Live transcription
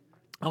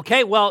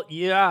Okay, well,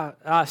 yeah,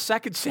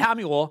 2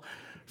 Samuel.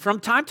 From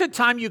time to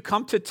time, you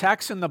come to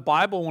texts in the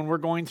Bible when we're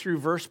going through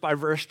verse by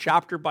verse,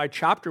 chapter by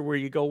chapter, where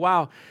you go,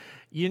 wow,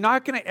 you're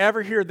not going to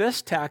ever hear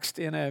this text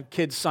in a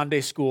kid's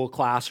Sunday school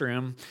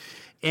classroom.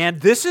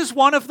 And this is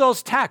one of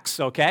those texts,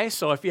 okay?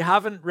 So if you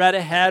haven't read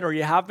ahead or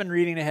you have been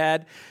reading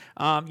ahead,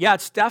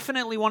 it's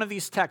definitely one of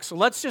these texts. So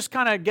let's just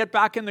kind of get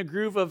back in the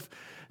groove of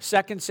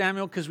 2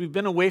 Samuel because we've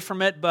been away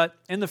from it. But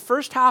in the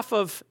first half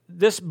of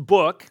this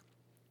book,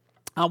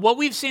 what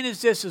we've seen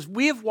is this, is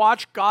we have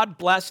watched God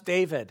bless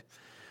David.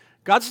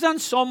 God's done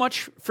so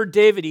much for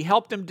David. He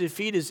helped him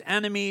defeat his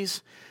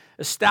enemies,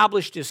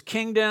 established his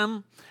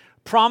kingdom,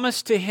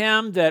 promised to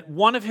him that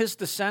one of his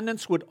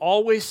descendants would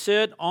always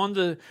sit on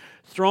the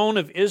throne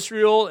of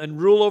Israel and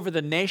rule over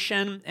the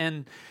nation.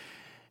 And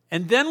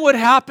then what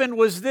happened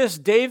was this,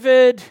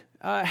 David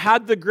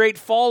had the great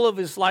fall of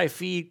his life.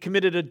 He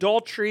committed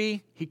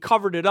adultery, he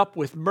covered it up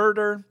with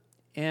murder,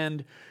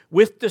 and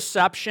with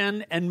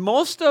deception, and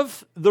most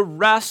of the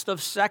rest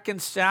of 2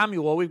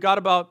 Samuel, we've got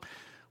about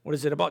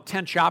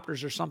 10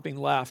 chapters or something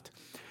left,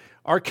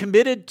 are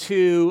committed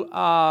to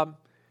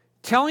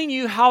telling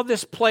you how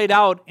this played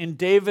out in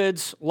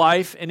David's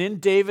life and in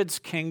David's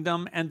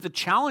kingdom and the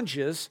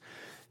challenges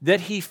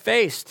that he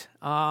faced.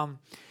 And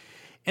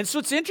so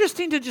it's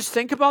interesting to just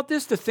think about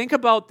this, to think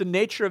about the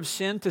nature of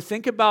sin, to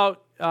think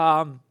about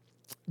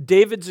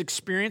David's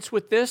experience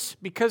with this,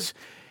 because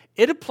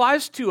it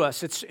applies to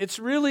us. It's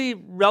really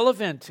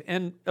relevant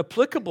and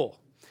applicable.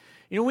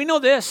 You know, we know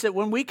this, that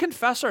when we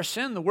confess our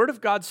sin, the Word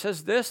of God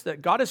says this,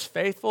 that God is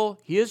faithful,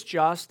 He is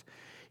just,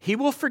 He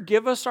will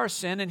forgive us our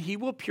sin, and He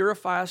will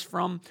purify us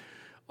from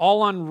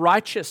all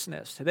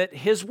unrighteousness. That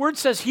His Word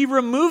says He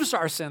removes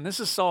our sin. This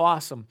is so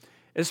awesome.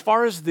 As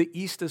far as the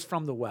east is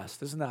from the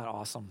west. Isn't that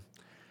awesome?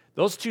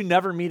 Those two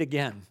never meet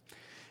again.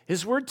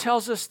 His Word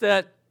tells us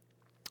that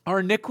our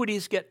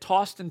iniquities get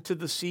tossed into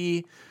the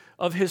sea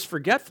of His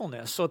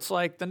forgetfulness. So it's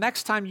like the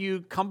next time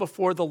you come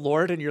before the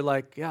Lord and you're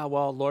like, yeah,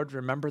 well, Lord,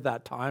 remember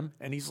that time?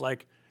 And He's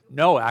like,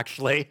 no,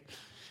 actually,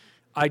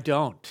 I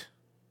don't.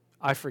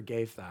 I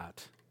forgave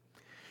that.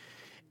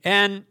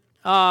 And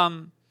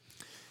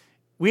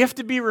we have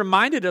to be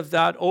reminded of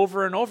that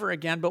over and over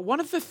again. But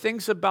one of the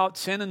things about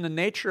sin and the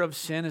nature of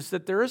sin is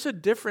that there is a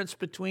difference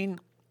between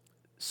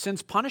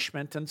sin's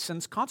punishment and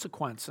sin's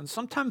consequence. And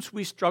sometimes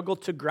we struggle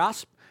to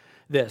grasp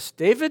this.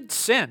 David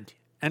sinned,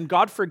 and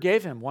God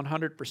forgave him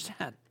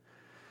 100%.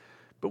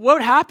 But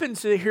what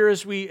happens here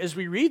as we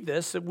read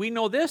this, that we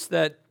know this,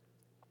 that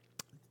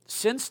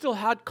sin still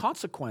had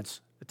consequence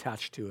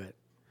attached to it.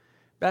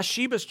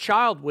 Bathsheba's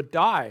child would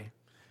die.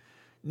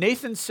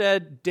 Nathan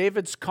said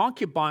David's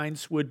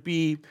concubines would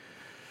be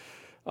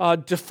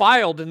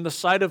defiled in the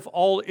sight of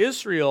all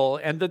Israel,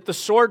 and that the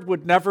sword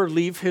would never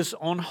leave his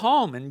own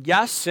home. And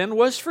yes, sin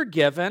was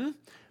forgiven,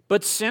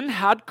 but sin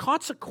had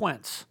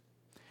consequence.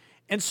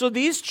 And so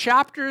these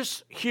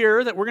chapters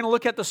here that we're going to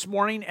look at this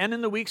morning and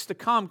in the weeks to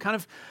come kind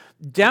of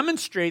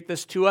demonstrate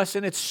this to us,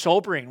 and it's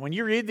sobering. When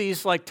you read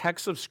these like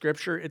texts of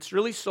Scripture, it's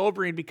really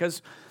sobering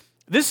because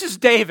this is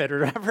David,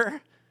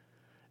 remember?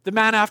 The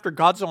man after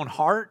God's own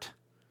heart,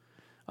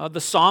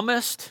 the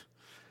psalmist.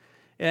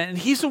 And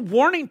he's a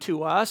warning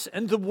to us,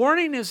 and the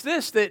warning is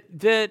this,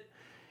 that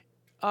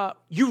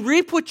you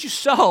reap what you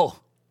sow.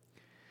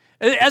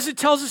 As it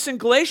tells us in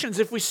Galatians,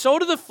 if we sow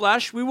to the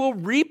flesh, we will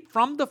reap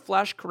from the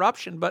flesh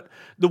corruption, but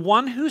the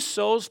one who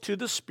sows to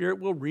the Spirit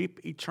will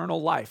reap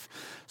eternal life.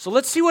 So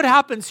let's see what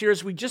happens here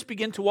as we just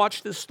begin to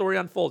watch this story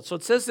unfold. So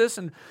it says this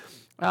in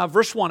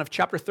verse 1 of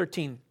chapter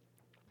 13.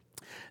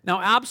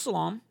 Now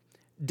Absalom,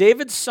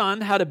 David's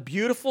son, had a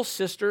beautiful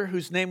sister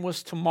whose name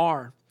was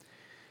Tamar.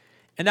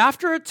 And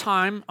after a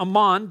time,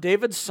 Amnon,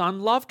 David's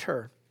son, loved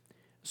her.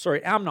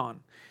 Amnon.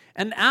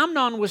 And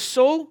Amnon was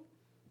so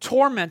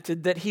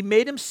tormented that he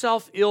made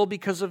himself ill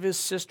because of his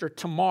sister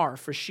Tamar,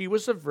 for she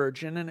was a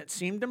virgin, and it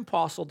seemed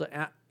impossible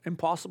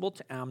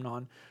to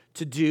Amnon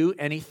to do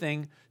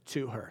anything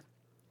to her.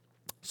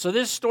 So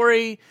this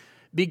story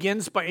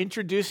begins by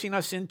introducing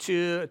us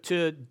into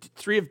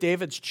three of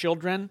David's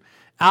children.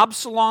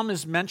 Absalom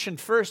is mentioned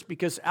first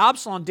because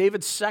Absalom,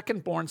 David's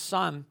second-born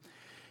son,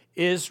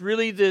 is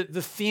really the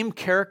theme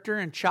character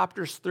in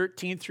chapters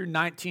 13 through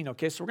 19.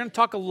 Okay, so we're going to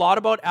talk a lot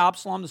about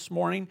Absalom this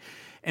morning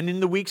and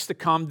in the weeks to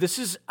come. This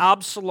is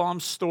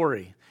Absalom's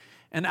story.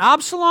 And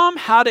Absalom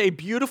had a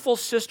beautiful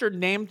sister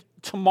named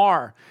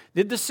Tamar. They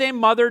had the same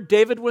mother.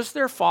 David was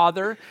their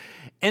father.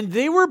 And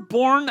they were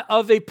born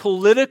of a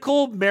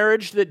political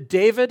marriage that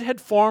David had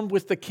formed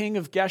with the king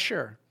of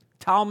Geshur,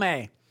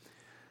 Talmai.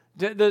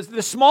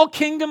 The small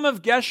kingdom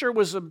of Geshur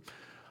was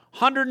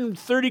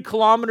 130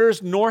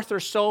 kilometers north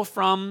or so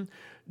from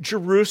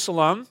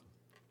Jerusalem.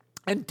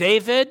 And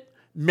David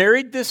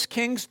married this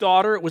king's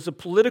daughter. It was a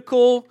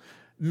political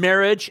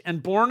marriage,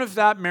 and born of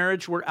that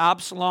marriage were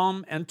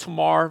Absalom and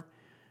Tamar,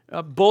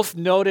 both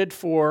noted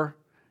for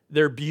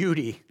their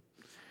beauty.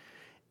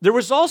 There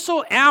was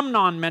also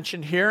Amnon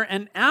mentioned here,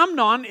 and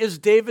Amnon is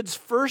David's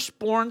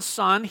firstborn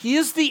son. He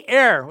is the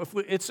heir.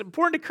 It's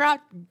important to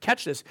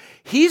catch this.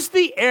 He's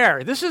the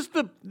heir. This is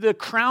the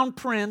crown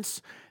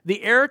prince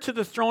the heir to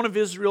the throne of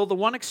Israel, the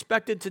one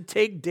expected to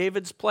take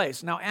David's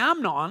place. Now,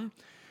 Amnon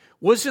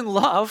was in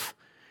love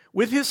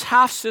with his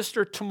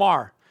half-sister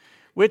Tamar,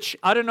 which,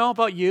 I don't know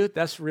about you,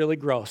 that's really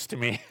gross to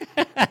me.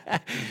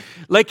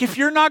 Like, if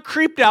you're not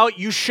creeped out,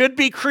 you should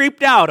be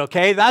creeped out,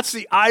 okay? That's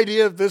the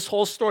idea of this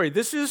whole story.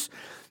 This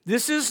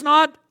is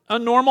not a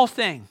normal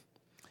thing.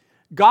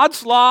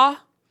 God's law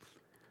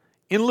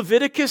in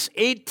Leviticus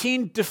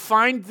 18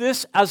 defined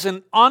this as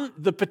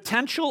the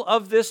potential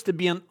of this to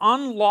be an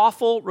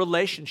unlawful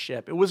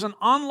relationship. It was an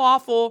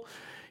unlawful,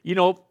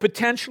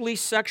 potentially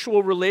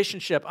sexual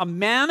relationship. A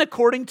man,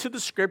 according to the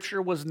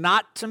scripture, was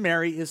not to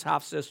marry his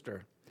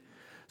half-sister.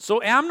 So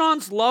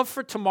Amnon's love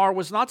for Tamar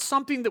was not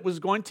something that was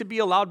going to be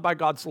allowed by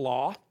God's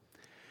law.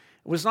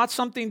 It was not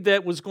something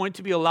that was going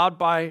to be allowed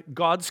by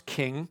God's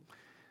king.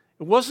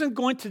 It wasn't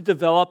going to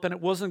develop and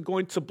it wasn't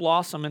going to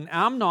blossom. And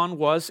Amnon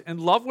was in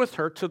love with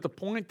her to the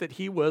point that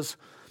he was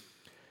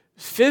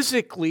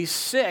physically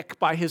sick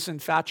by his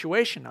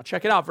infatuation. Now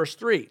check it out, verse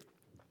 3.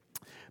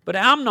 But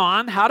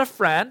Amnon had a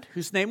friend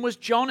whose name was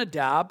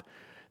Jonadab,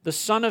 the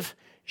son of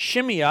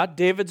Shimeah,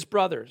 David's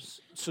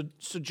brothers. So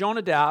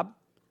Jonadab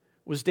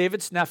was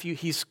David's nephew.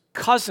 He's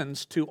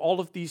cousins to all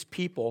of these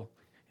people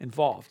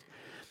involved.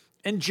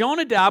 And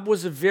Jonadab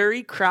was a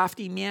very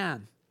crafty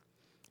man.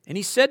 And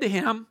he said to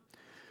him,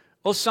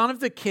 O son of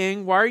the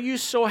king, why are you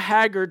so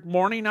haggard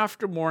morning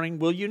after morning?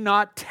 Will you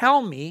not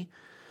tell me?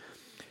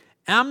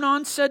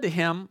 Amnon said to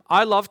him,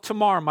 I love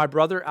Tamar, my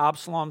brother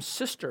Absalom's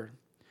sister.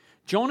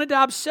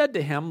 Jonadab said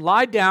to him,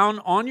 lie down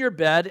on your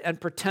bed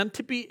and pretend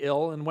to be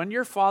ill, and when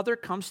your father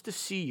comes to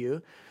see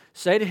you,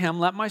 say to him,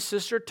 let my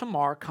sister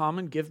Tamar come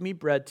and give me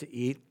bread to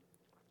eat,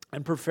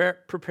 and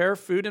prepare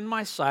food in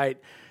my sight,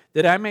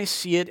 that I may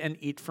see it and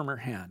eat from her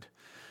hand.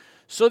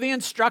 So the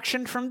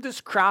instruction from this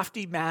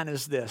crafty man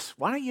is this: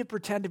 why don't you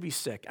pretend to be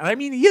sick? I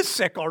mean, he is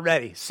sick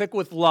already, sick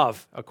with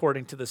love,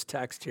 according to this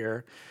text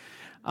here.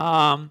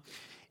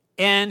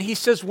 And he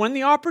says, when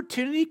the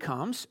opportunity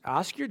comes,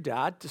 ask your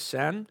dad to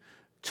send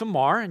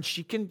Tamar, and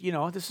she can,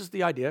 this is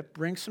the idea,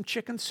 bring some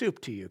chicken soup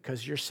to you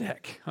because you're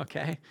sick,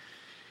 okay?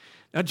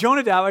 Now,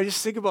 Jonadab, I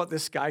just think about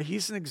this guy.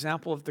 He's an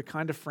example of the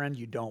kind of friend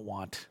you don't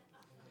want.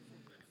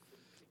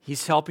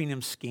 He's helping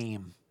him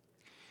scheme.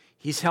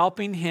 He's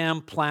helping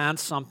him plan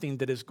something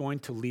that is going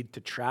to lead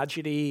to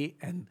tragedy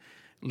and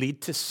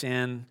lead to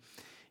sin.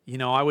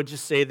 I would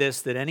just say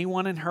this, that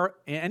anyone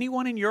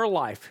in your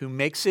life who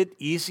makes it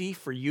easy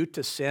for you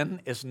to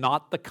sin is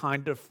not the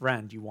kind of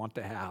friend you want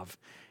to have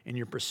in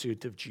your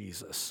pursuit of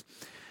Jesus.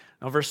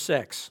 Now, verse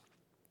 6.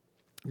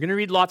 I'm going to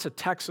read lots of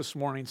text this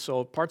morning,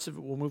 so parts of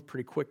it will move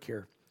pretty quick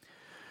here.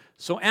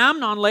 So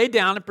Amnon lay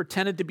down and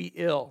pretended to be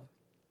ill.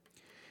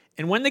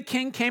 And when the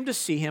king came to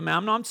see him,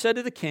 Amnon said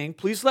to the king,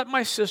 please let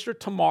my sister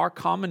Tamar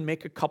come and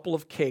make a couple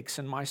of cakes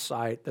in my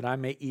sight, that I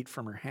may eat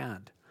from her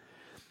hand.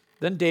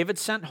 Then David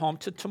sent home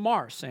to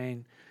Tamar,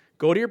 saying,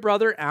 go to your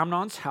brother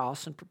Amnon's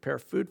house and prepare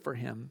food for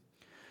him.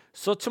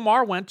 So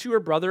Tamar went to her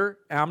brother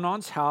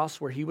Amnon's house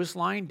where he was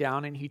lying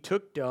down, and he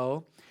took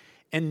dough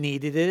and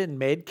kneaded it and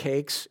made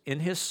cakes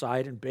in his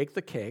sight and baked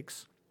the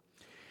cakes.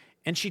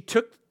 And she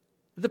took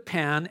the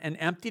pan and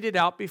emptied it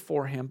out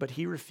before him, but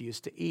he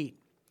refused to eat.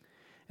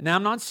 And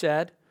Amnon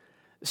said,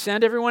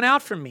 send everyone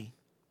out from me.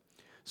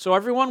 So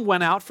everyone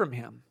went out from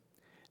him.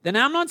 Then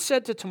Amnon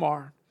said to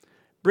Tamar,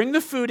 bring the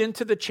food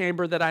into the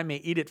chamber that I may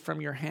eat it from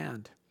your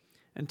hand.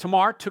 And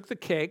Tamar took the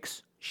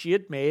cakes she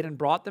had made and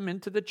brought them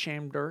into the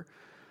chamber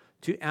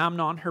to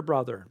Amnon her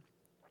brother.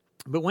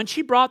 But when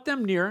she brought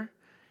them near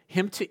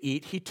him to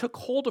eat, he took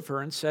hold of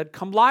her and said,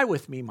 come lie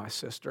with me, my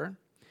sister.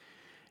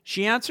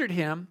 She answered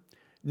him,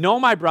 no,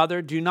 my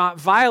brother, do not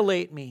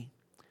violate me.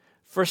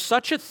 For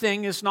such a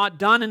thing is not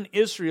done in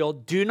Israel.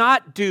 Do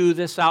not do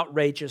this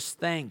outrageous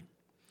thing.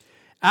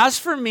 As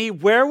for me,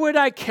 where would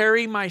I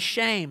carry my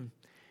shame?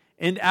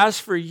 And as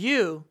for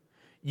you,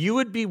 you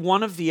would be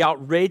one of the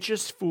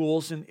outrageous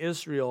fools in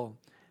Israel.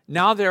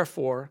 Now,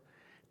 therefore,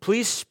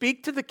 please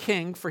speak to the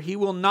king, for he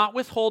will not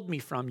withhold me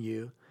from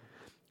you.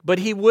 But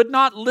he would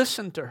not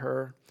listen to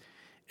her,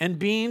 and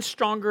being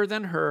stronger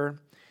than her,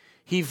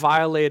 he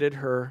violated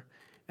her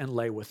and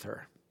lay with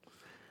her.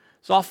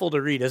 It's awful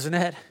to read, isn't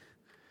it?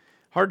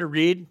 Hard to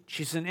read.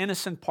 She's an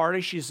innocent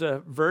party. She's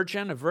a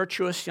virgin, a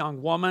virtuous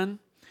young woman.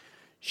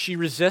 She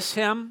resists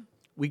him.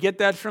 We get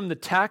that from the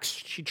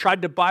text. She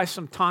tried to buy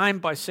some time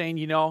by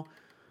saying,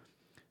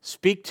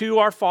 speak to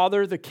our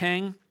father, the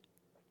king.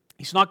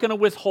 He's not going to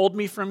withhold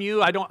me from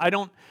you. I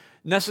don't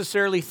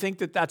necessarily think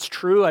that that's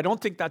true. I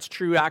don't think that's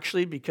true,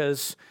 actually,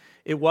 because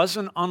it was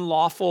an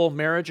unlawful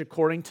marriage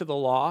according to the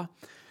law,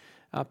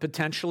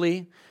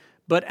 potentially.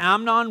 But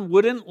Amnon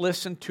wouldn't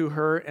listen to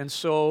her, and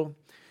so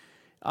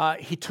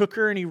he took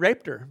her and he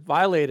raped her,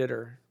 violated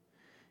her.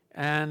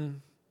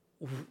 And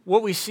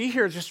what we see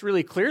here is just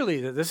really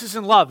clearly that this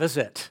isn't love, is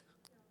it?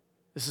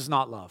 This is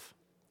not love.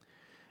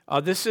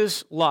 This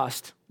is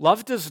lust.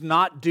 Love does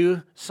not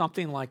do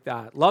something like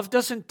that. Love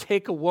doesn't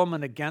take a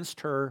woman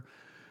against her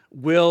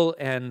will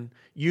and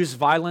use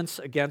violence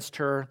against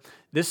her.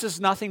 This is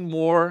nothing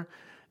more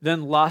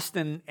than lust.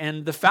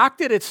 And the fact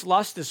that it's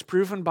lust is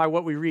proven by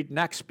what we read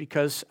next,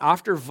 because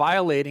after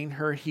violating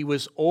her, he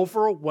was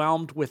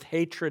overwhelmed with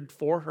hatred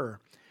for her,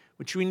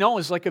 which we know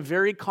is like a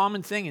very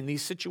common thing in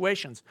these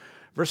situations.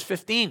 Verse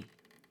 15,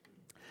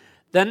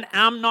 then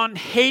Amnon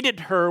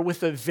hated her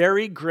with a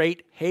very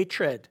great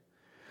hatred,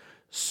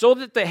 so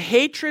that the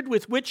hatred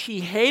with which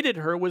he hated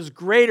her was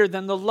greater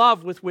than the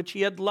love with which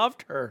he had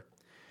loved her.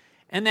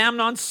 And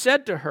Amnon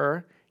said to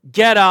her,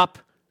 get up,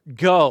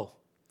 go.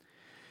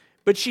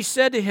 But she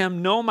said to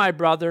him, no, my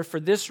brother, for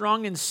this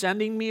wrong in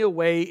sending me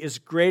away is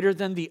greater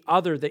than the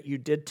other that you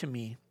did to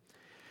me.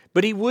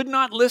 But he would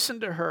not listen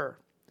to her.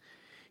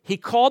 He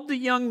called the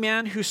young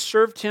man who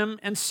served him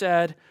and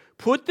said,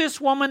 put this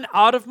woman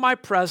out of my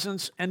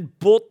presence and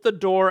bolt the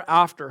door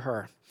after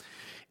her.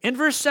 In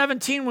verse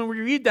 17, when we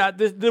read that,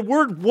 the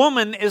word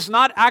woman is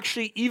not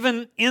actually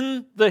even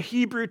in the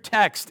Hebrew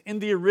text, in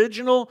the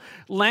original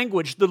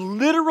language. The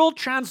literal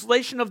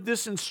translation of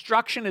this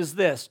instruction is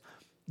this: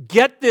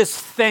 get this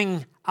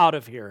thing out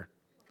of here.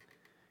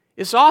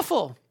 It's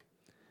awful.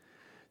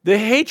 The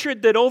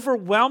hatred that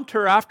overwhelmed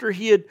her after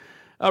he had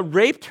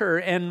raped her.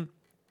 And,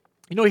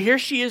 here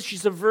she is.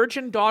 She's a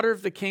virgin daughter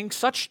of the king.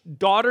 Such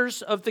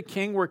daughters of the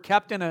king were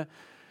kept in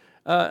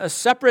a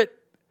separate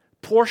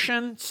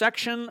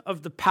section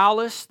of the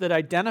palace that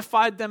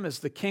identified them as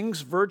the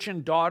king's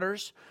virgin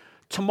daughters.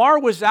 Tamar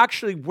was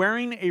actually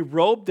wearing a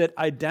robe that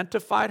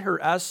identified her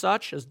as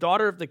such, as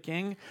daughter of the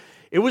king.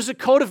 It was a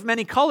coat of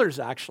many colors,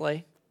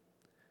 actually,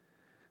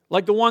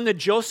 like the one that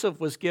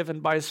Joseph was given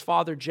by his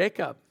father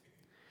Jacob.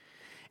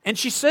 And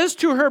she says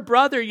to her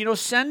brother,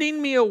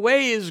 sending me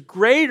away is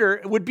greater,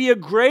 it would be a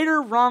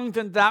greater wrong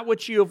than that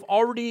which you have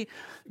already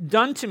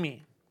done to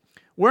me.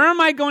 Where am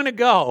I going to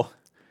go?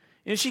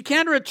 And she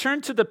can't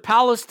return to the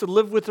palace to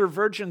live with her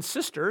virgin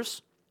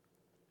sisters.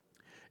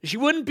 She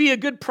wouldn't be a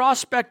good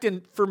prospect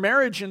for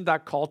marriage in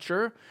that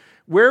culture.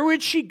 Where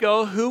would she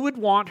go? Who would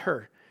want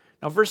her?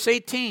 Now, verse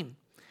 18.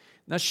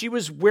 Now, she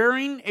was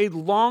wearing a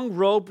long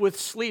robe with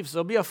sleeves.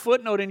 There'll be a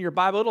footnote in your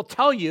Bible. It'll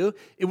tell you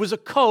it was a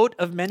coat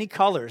of many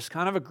colors.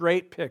 Kind of a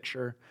great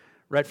picture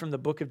right from the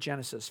book of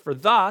Genesis. For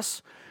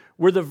thus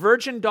were the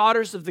virgin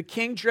daughters of the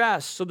king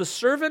dressed. So the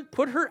servant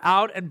put her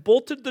out and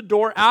bolted the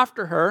door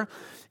after her.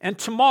 And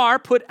Tamar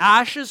put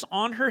ashes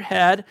on her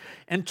head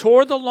and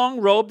tore the long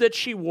robe that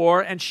she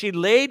wore. And she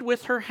laid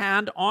with her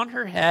hand on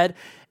her head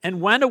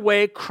and went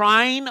away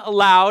crying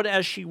aloud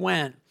as she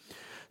went.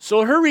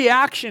 So her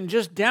reaction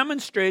just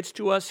demonstrates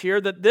to us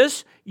here that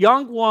this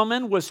young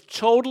woman was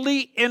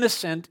totally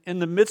innocent in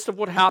the midst of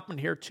what happened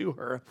here to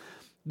her.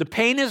 The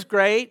pain is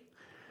great.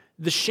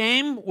 The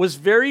shame was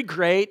very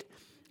great.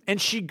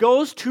 And she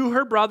goes to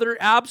her brother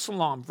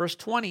Absalom, verse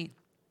 20.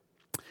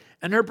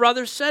 And her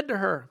brother said to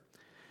her,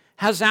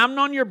 has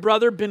Amnon your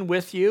brother been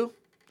with you?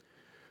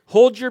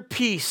 Hold your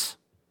peace.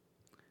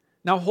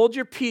 Now hold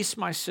your peace,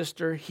 my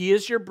sister. He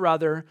is your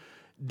brother.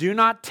 Do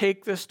not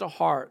take this to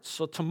heart.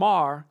 So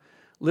Tamar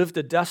lived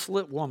a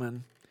desolate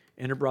woman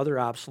in her brother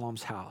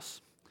Absalom's house.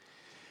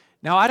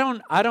 Now I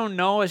don't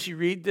know as you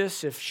read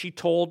this if she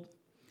told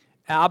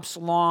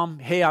Absalom,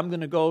 hey, I'm going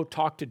to go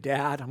talk to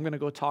dad. I'm going to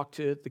go talk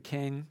to the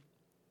king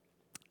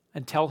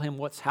and tell him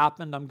what's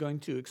happened. I'm going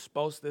to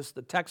expose this.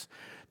 The text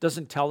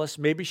doesn't tell us.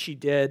 Maybe she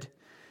did.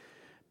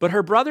 But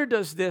her brother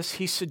does this.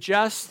 He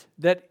suggests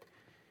that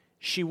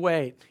she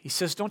wait. He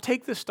says, don't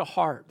take this to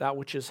heart, that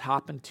which has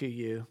happened to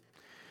you,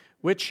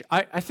 which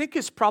I think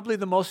is probably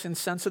the most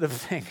insensitive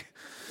thing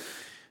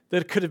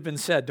that could have been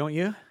said, don't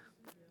you?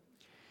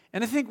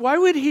 And I think, why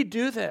would he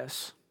do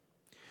this?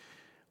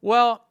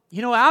 Well,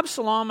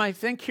 Absalom, I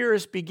think here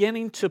is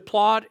beginning to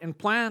plot and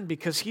plan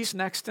because he's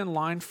next in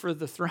line for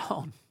the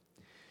throne.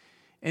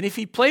 And if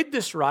he played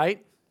this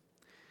right,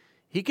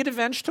 he could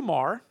avenge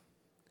Tamar,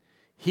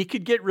 he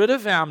could get rid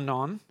of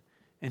Amnon,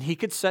 and he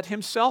could set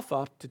himself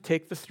up to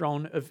take the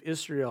throne of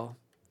Israel.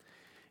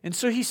 And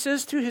so he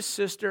says to his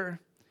sister,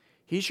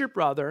 he's your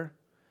brother,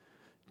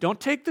 don't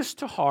take this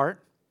to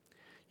heart.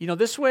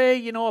 This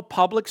way, a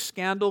public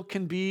scandal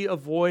can be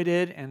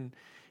avoided, and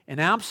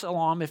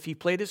Absalom, if he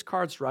played his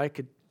cards right,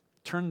 could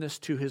turn this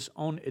to his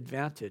own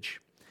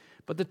advantage.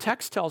 But the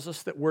text tells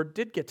us that word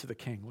did get to the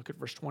king. Look at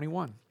verse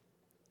 21.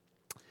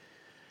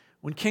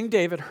 When King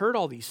David heard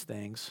all these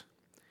things,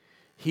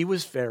 he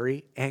was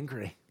very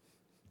angry.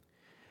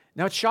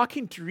 Now, it's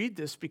shocking to read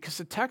this because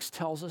the text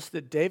tells us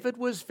that David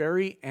was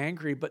very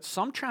angry, but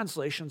some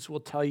translations will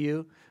tell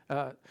you,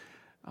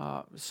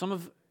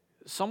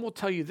 some will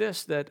tell you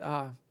this,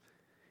 that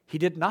he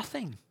did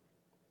nothing.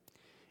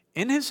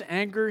 In his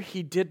anger,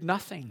 he did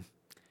nothing.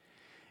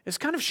 It's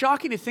kind of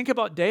shocking to think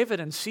about David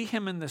and see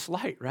him in this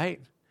light,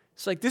 right?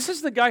 It's like, this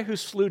is the guy who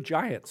slew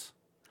giants,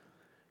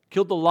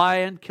 killed the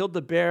lion, killed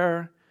the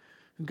bear,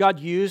 who God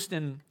used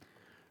and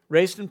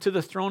raised him to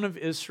the throne of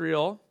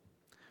Israel,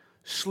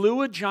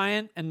 slew a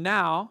giant, and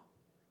now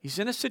he's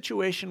in a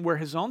situation where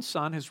his own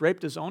son has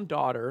raped his own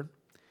daughter,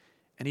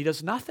 and he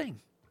does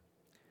nothing.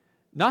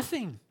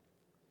 Nothing.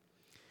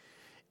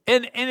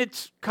 And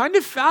it's kind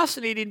of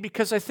fascinating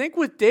because I think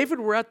with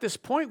David we're at this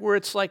point where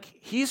it's like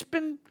he's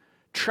been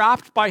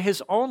trapped by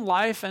his own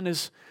life and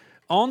his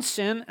own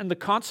sin and the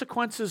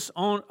consequences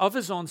of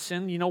his own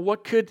sin,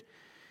 what could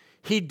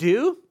he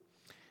do?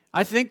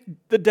 I think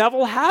the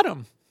devil had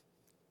him.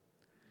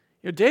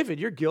 David,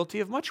 you're guilty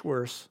of much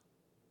worse.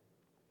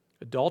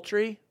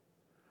 Adultery,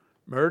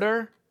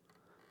 murder,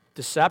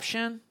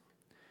 deception.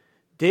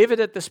 David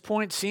at this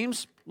point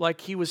seems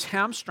like he was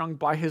hamstrung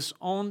by his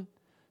own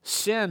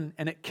sin,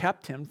 and it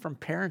kept him from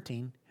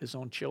parenting his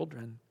own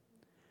children.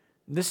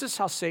 And this is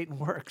how Satan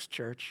works,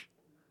 church.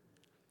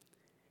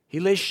 He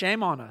lays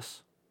shame on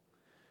us.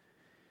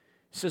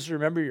 He says,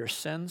 remember your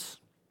sins.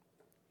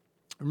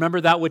 Remember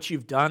that which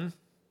you've done.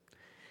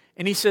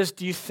 And he says,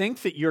 do you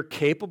think that you're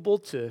capable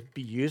to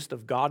be used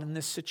of God in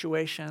this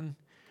situation?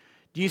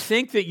 Do you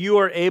think that you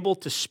are able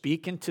to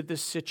speak into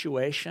this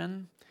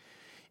situation?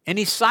 And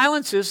he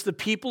silences the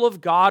people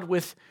of God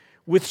with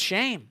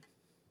shame.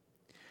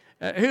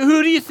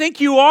 Who do you think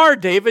you are,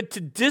 David,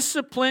 to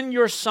discipline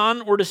your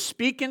son or to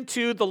speak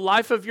into the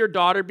life of your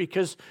daughter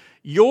because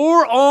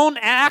your own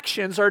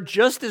actions are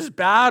just as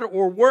bad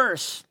or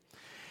worse?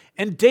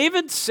 And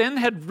David's sin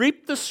had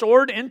reaped the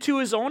sword into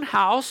his own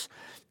house.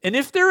 And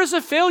if there is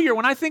a failure,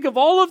 when I think of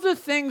all of the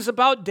things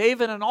about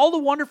David and all the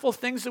wonderful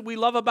things that we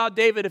love about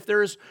David, if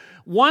there is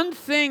one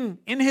thing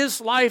in his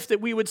life that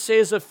we would say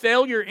is a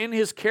failure in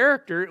his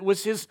character, it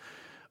was his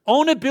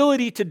own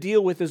ability to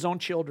deal with his own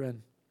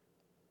children.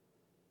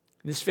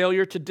 And his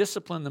failure to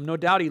discipline them. No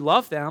doubt he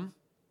loved them,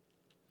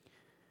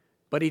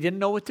 but he didn't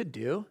know what to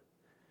do.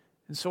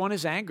 And so in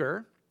his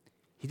anger,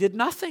 he did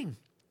nothing.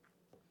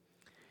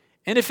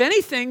 And if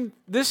anything,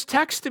 this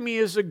text to me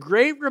is a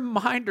great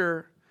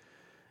reminder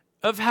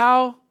of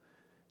how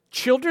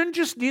children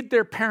just need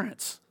their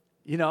parents,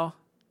 I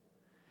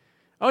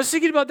was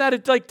thinking about that.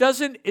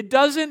 It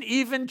doesn't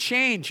even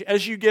change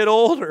as you get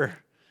older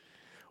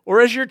or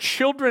as your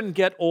children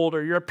get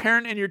older. You're a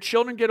parent and your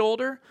children get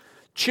older.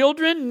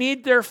 Children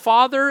need their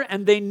father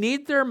and they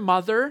need their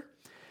mother.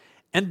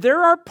 And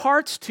there are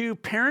parts to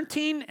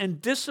parenting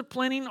and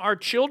disciplining our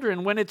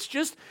children when it's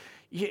just,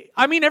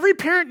 every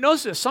parent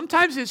knows this.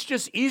 Sometimes it's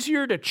just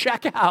easier to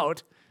check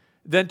out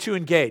than to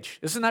engage.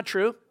 Isn't that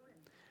true?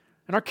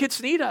 And our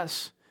kids need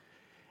us.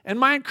 And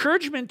my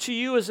encouragement to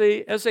you as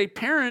a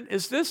parent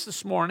is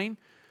this morning: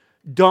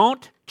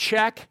 don't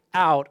check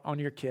out on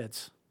your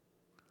kids.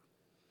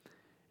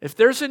 If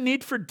there's a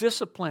need for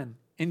discipline,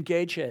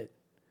 engage it.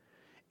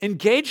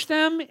 Engage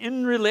them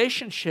in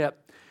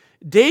relationship.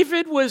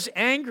 David was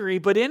angry,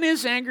 but in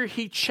his anger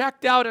he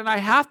checked out, and I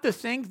have to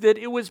think that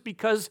it was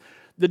because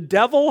the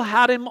devil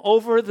had him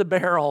over the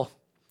barrel,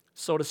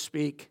 so to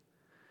speak.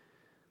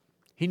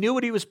 He knew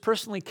what he was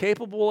personally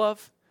capable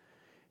of.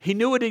 He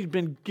knew what he'd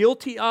been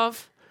guilty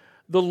of.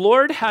 The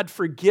Lord had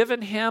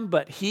forgiven him,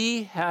 but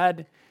he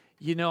had,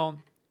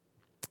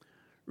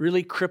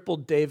 really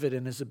crippled David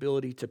in his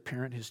ability to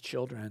parent his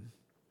children.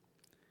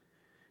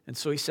 And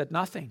so he said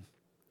nothing.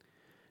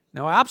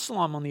 Now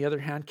Absalom, on the other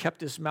hand, kept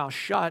his mouth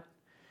shut,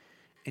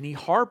 and he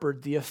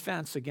harbored the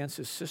offense against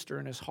his sister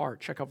in his heart.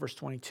 Check out verse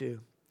 22.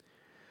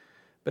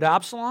 But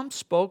Absalom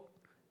spoke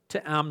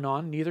to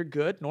Amnon neither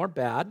good nor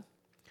bad.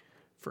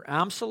 For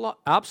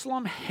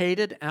Absalom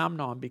hated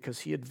Amnon because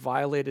he had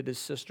violated his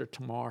sister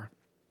Tamar.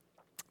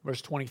 Verse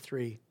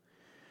 23.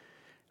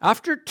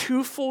 After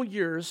 2 full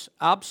years,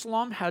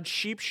 Absalom had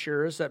sheep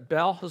shearers at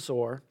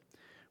Baal-hazor,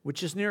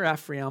 which is near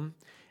Ephraim,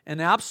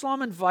 and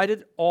Absalom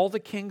invited all the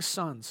king's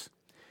sons.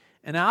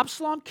 And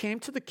Absalom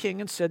came to the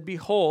king and said,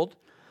 behold,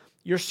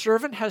 your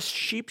servant has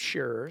sheep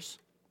shearers.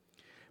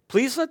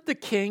 Please let the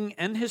king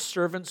and his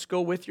servants go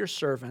with your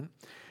servant.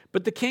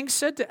 But the king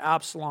said to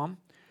Absalom,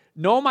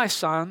 no, my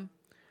son,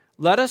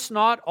 let us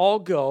not all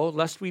go,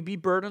 lest we be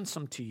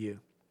burdensome to you.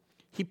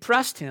 He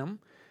pressed him,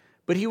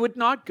 but he would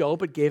not go,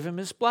 but gave him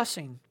his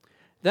blessing.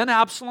 Then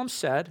Absalom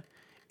said,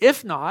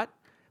 if not,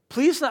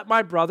 please let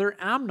my brother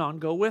Amnon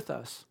go with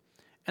us.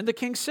 And the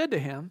king said to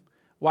him,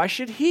 why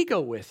should he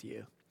go with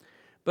you?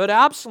 But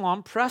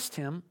Absalom pressed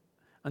him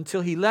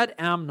until he let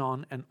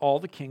Amnon and all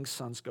the king's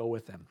sons go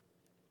with him.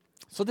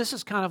 So this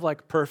is kind of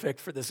like perfect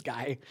for this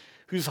guy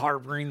who's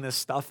harboring this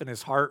stuff in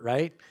his heart,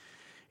 right?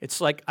 It's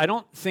like, I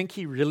don't think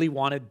he really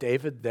wanted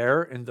David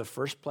there in the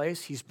first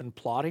place. He's been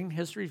plotting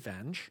his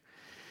revenge.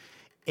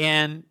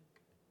 And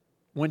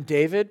when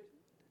David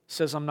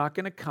says, I'm not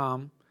going to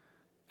come,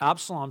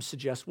 Absalom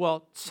suggests,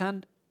 well,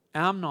 send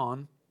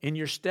Amnon in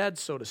your stead,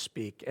 so to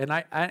speak.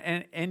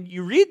 And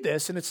you read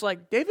this, and it's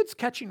like, David's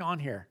catching on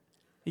here.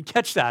 You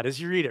catch that as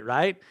you read it,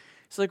 right?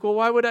 It's like, well,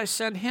 why would I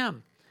send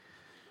him?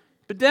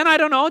 But then, I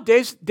don't know,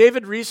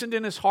 David reasoned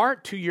in his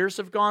heart, 2 years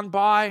have gone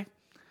by.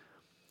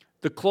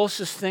 The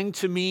closest thing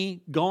to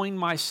me going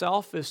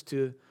myself is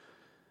to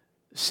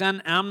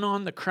send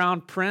Amnon, the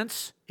crown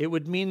prince. It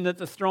would mean that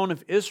the throne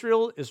of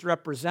Israel is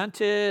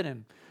represented,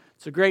 and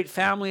it's a great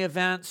family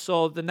event.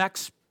 So the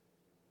next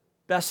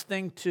best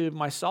thing to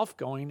myself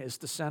going is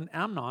to send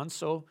Amnon.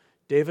 So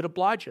David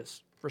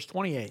obliges. Verse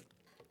 28.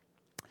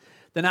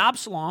 Then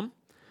Absalom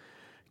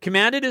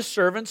commanded his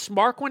servants,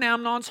 mark when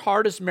Amnon's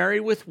heart is merry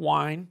with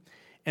wine,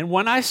 and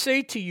when I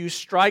say to you,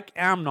 strike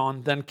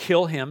Amnon, then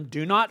kill him.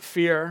 Do not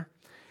fear.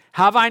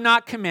 Have I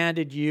not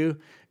commanded you?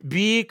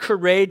 Be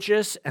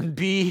courageous and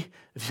be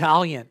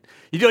valiant.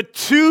 You know,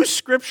 two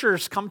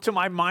scriptures come to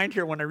my mind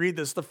here when I read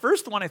this. The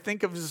first one I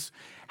think of is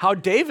how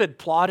David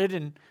plotted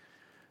and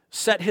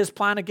set his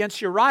plan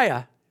against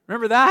Uriah.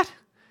 Remember that?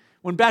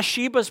 When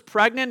Bathsheba's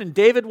pregnant and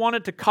David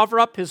wanted to cover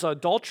up his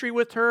adultery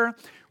with her,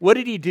 what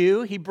did he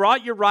do? He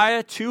brought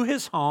Uriah to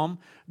his home,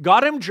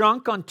 got him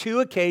drunk on 2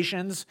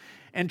 occasions,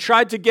 and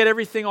tried to get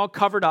everything all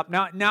covered up.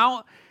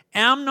 Now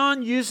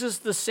Amnon uses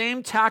the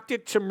same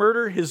tactic to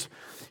murder his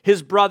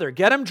brother.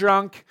 Get him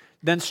drunk,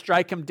 then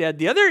strike him dead.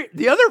 The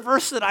other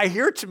verse that I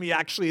hear to me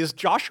actually is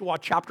Joshua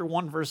chapter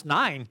 1, verse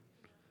 9.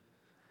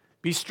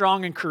 Be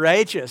strong and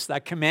courageous,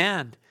 that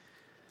command.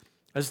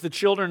 As the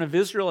children of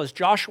Israel, as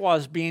Joshua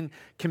is being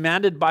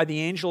commanded by the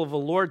angel of the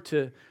Lord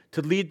to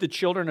lead the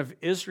children of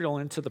Israel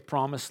into the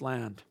promised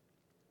land.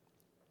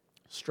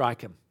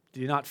 Strike him.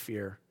 Do not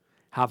fear.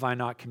 Have I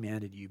not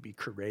commanded you? Be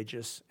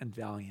courageous and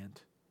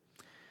valiant.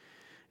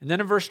 And then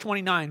in verse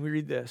 29, we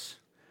read this.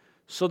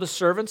 So the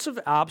servants of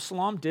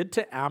Absalom did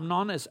to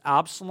Amnon as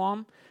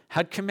Absalom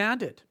had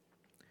commanded.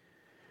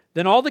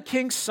 Then all the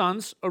king's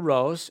sons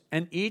arose,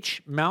 and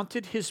each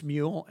mounted his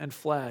mule and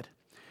fled.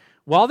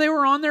 While they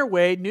were on their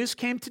way, news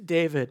came to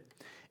David.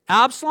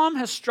 Absalom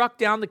has struck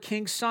down the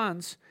king's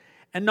sons,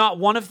 and not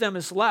one of them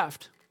is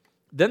left.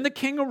 Then the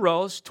king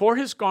arose, tore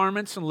his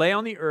garments, and lay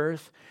on the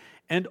earth,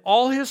 and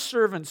all his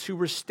servants who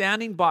were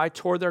standing by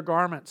tore their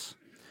garments.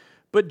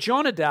 But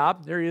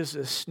Jonadab, there he is,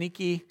 a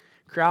sneaky,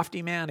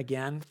 crafty man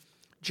again.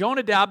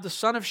 Jonadab, the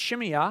son of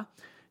Shimeah,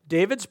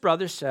 David's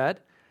brother, said,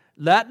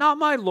 Let not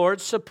my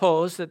lord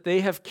suppose that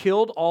they have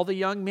killed all the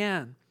young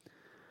men.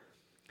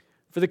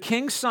 For the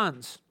king's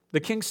son,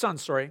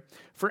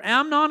 for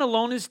Amnon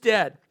alone is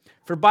dead.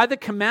 For by the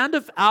command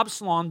of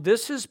Absalom,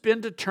 this has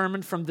been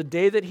determined from the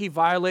day that he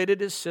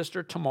violated his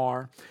sister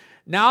Tamar.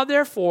 Now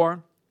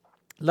therefore,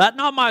 let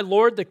not my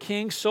lord the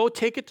king so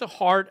take it to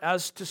heart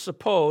as to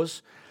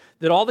suppose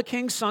that all the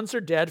king's sons are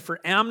dead, for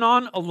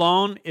Amnon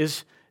alone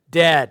is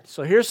dead.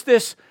 So here's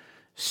this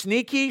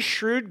sneaky,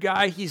 shrewd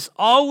guy. He's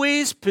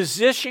always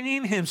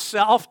positioning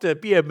himself to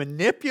be a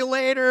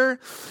manipulator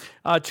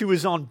to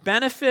his own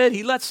benefit.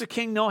 He lets the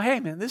king know, hey,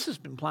 man, this has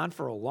been planned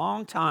for a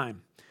long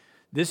time.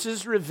 This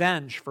is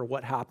revenge for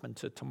what happened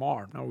to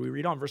Tamar. Now we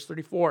read on verse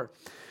 34.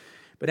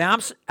 But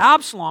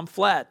Absalom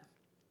fled,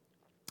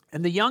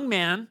 and the young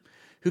man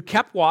who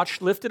kept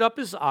watch lifted up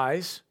his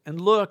eyes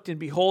and looked, and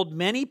behold,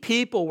 many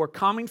people were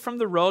coming from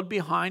the road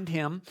behind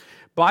him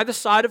by the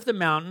side of the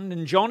mountain.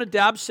 And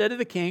Jonadab said to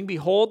the king,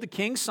 Behold, the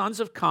king's sons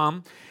have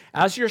come,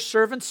 as your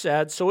servant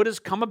said, so it has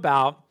come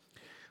about.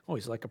 Oh,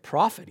 he's like a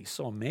prophet. He's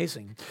so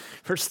amazing.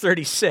 Verse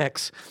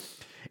 36.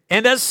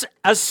 And as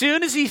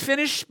soon as he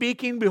finished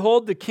speaking,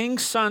 behold, the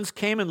king's sons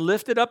came and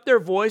lifted up their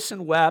voice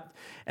and wept,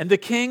 and the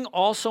king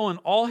also and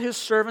all his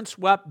servants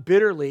wept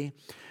bitterly.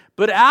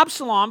 But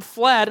Absalom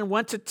fled and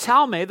went to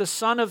Talmai, the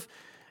son of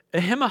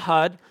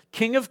Ahimaaz,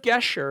 king of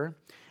Geshur.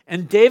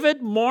 And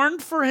David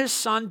mourned for his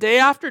son day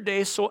after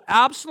day. So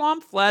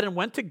Absalom fled and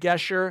went to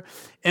Geshur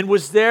and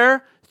was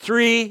there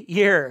 3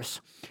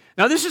 years.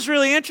 Now this is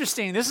really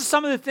interesting. This is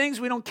some of the things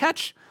we don't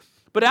catch.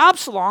 But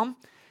Absalom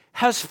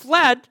has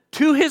fled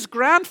to his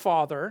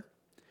grandfather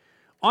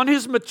on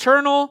his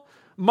maternal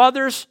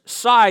mother's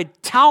side,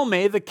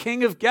 Talmai, the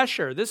king of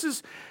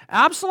Geshur.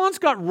 Absalom's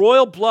got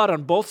royal blood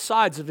on both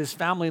sides of his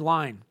family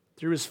line,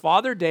 through his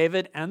father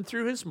David and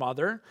through his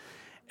mother.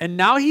 And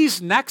now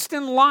he's next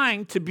in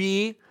line to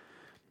be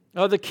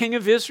the king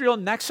of Israel,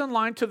 next in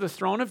line to the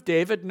throne of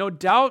David. No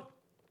doubt,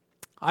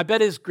 I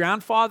bet his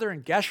grandfather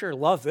and Geshur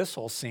love this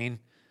whole scene.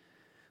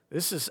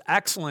 This is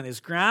excellent.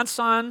 His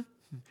grandson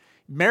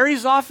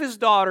marries off his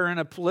daughter in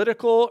a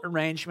political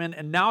arrangement,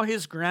 and now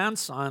his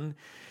grandson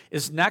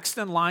is next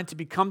in line to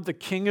become the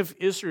king of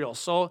Israel.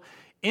 So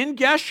in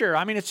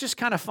Geshur, it's just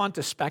kind of fun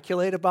to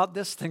speculate about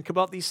this, think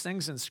about these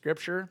things in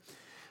Scripture.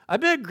 I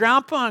bet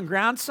grandpa and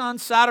grandson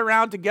sat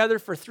around together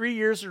for 3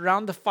 years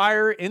around the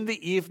fire in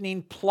the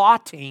evening,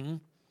 plotting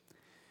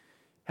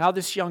how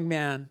this young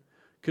man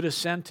could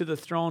ascend to the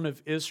throne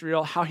of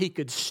Israel, how he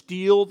could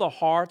steal the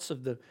hearts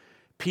of the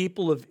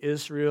people of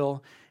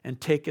Israel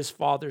and take his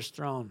father's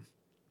throne.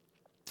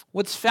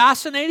 What's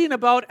fascinating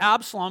about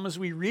Absalom as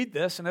we read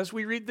this, and as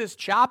we read this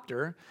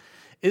chapter,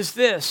 is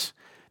this,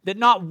 that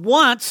not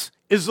once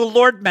is the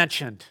Lord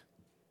mentioned.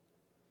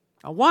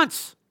 Not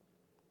once.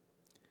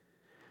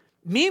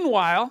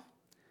 Meanwhile,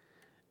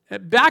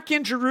 back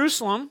in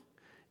Jerusalem,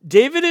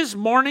 David is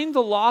mourning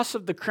the loss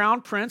of the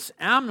crown prince,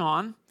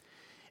 Amnon,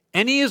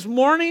 and he is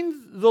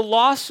mourning the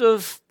loss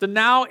of the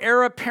now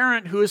heir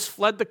apparent who has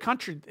fled the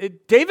country.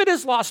 David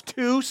has lost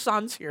 2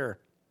 sons here.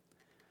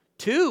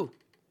 2.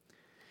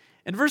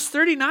 And verse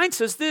 39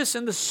 says this,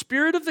 And the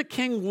spirit of the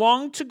king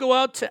longed to go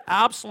out to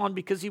Absalom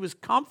because he was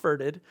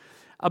comforted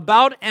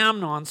about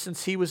Amnon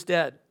since he was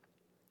dead.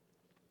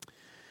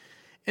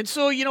 And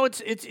so,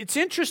 it's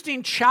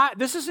interesting.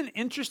 This is an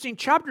interesting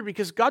chapter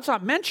because God's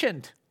not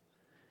mentioned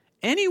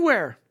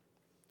anywhere.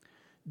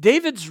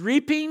 David's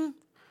reaping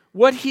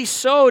what he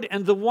sowed,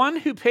 and the one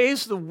who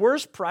pays the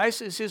worst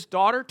price is his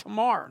daughter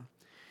Tamar.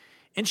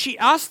 And she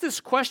asked this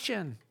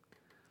question: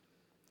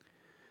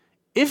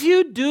 if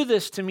you do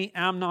this to me,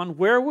 Amnon,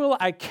 where will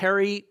I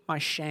carry my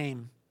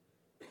shame?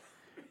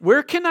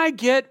 Where can I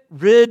get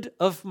rid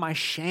of my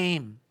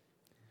shame?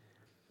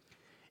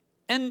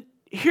 And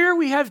here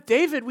we have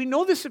David. We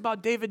know this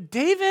about David.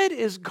 David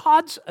is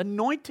God's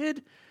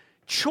anointed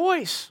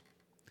choice.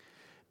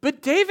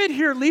 But David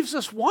here leaves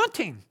us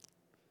wanting.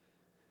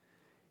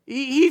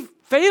 He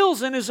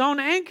fails in his own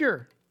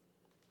anger.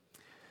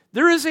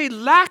 There is a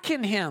lack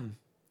in him.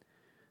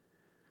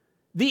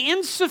 The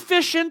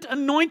insufficient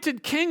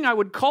anointed king, I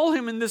would call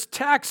him in this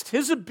text,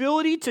 his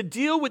ability to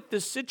deal with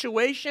this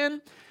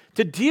situation,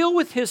 to deal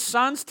with his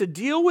sons, to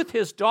deal with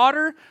his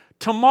daughter,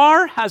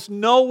 Tamar has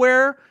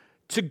nowhere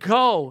to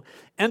go.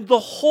 And the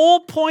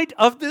whole point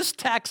of this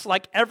text,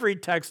 like every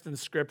text in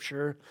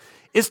Scripture,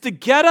 is to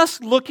get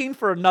us looking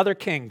for another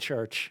king,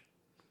 church.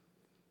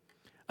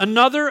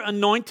 Another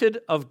anointed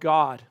of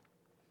God.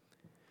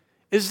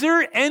 Is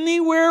there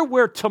anywhere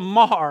where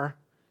Tamar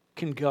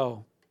can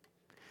go?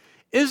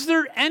 Is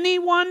there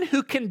anyone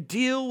who can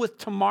deal with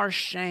Tamar's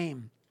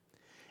shame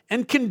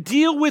and can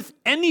deal with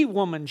any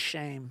woman's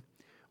shame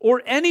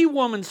or any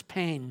woman's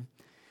pain?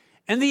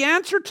 And the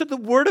answer to the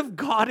Word of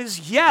God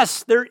is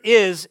yes, there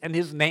is, and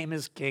His name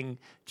is King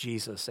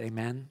Jesus.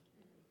 Amen?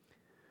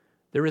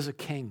 There is a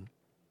king.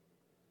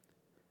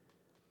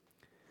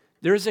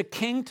 There is a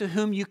king to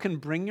whom you can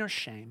bring your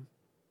shame,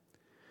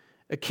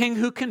 a king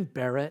who can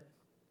bear it,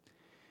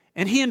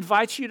 and He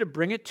invites you to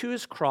bring it to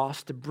His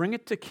cross, to bring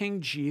it to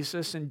King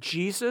Jesus, and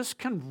Jesus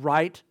can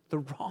right the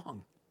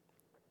wrong.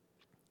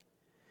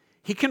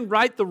 He can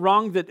right the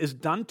wrong that is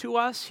done to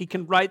us. He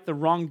can right the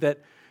wrong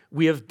that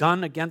we have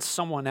done against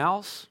someone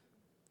else.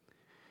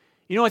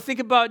 You know, I think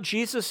about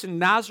Jesus in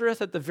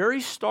Nazareth at the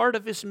very start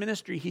of His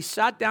ministry. He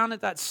sat down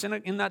at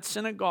in that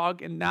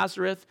synagogue in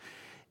Nazareth,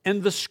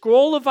 and the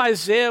scroll of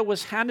Isaiah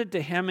was handed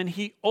to Him, and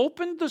He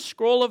opened the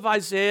scroll of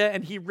Isaiah,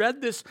 and He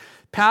read this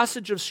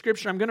passage of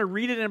Scripture. I'm going to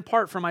read it in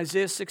part from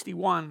Isaiah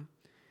 61.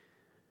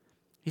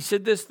 He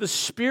said this: "The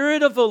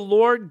Spirit of the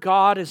Lord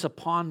God is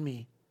upon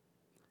me,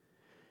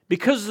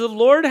 because the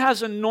Lord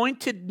has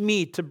anointed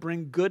me to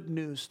bring good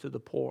news to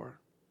the poor,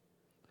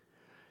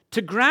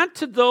 to grant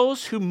to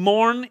those who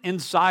mourn in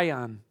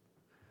Zion."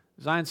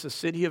 Zion's the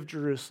city of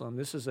Jerusalem.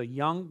 This is a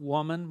young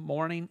woman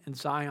mourning in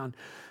Zion.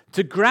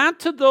 "To grant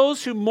to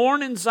those who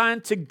mourn in Zion,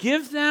 to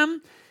give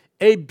them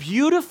a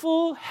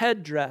beautiful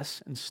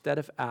headdress instead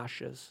of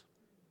ashes,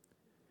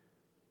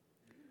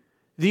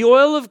 the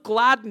oil of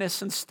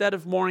gladness instead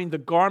of mourning, the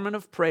garment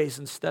of praise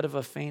instead of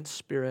a faint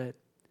spirit.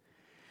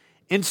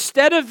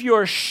 Instead of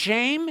your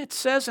shame," it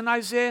says in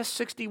Isaiah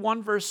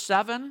 61 verse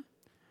 7,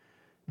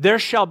 "there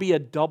shall be a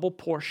double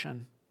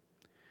portion.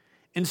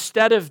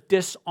 Instead of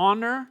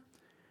dishonor,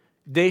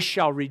 they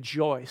shall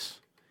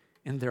rejoice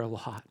in their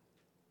lot."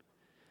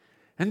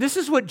 And this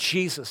is what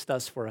Jesus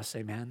does for us,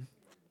 amen?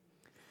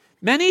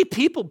 Many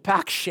people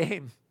pack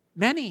shame,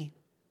 many.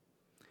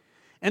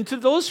 And to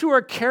those who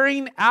are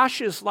carrying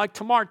ashes like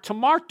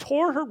Tamar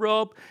tore her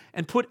robe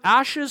and put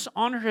ashes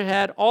on her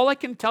head. All I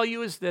can tell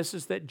you is this,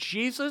 is that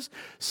Jesus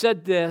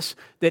said this,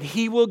 that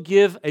He will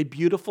give a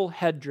beautiful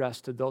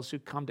headdress to those who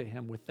come to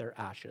Him with their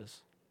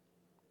ashes.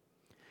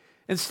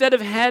 Instead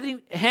of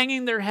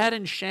hanging their head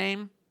in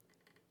shame,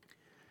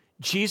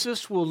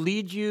 Jesus will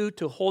lead you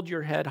to hold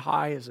your head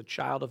high as a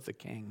child of the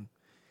King.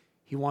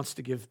 He wants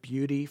to give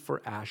beauty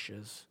for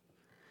ashes.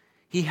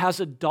 He has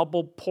a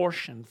double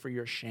portion for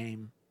your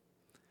shame.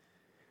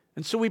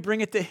 And so we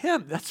bring it to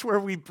Him. That's where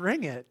we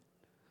bring it.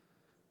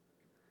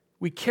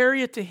 We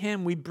carry it to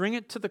Him. We bring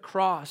it to the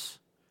cross.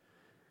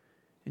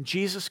 And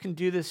Jesus can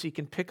do this. He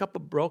can pick up a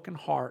broken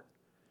heart,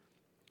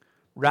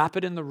 wrap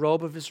it in the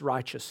robe of His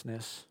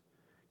righteousness,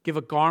 give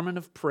a garment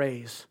of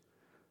praise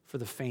for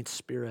the faint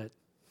spirit.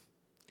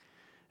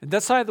 And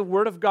that's how the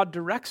Word of God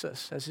directs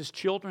us as His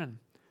children,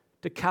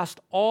 to cast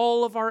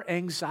all of our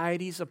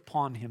anxieties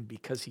upon Him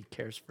because He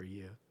cares for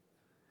you.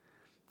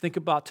 Think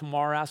about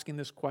Tamar asking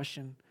this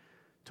question: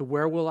 to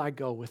where will I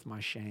go with my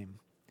shame?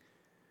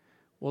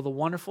 Well, the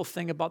wonderful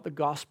thing about the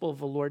gospel of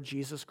the Lord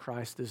Jesus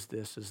Christ is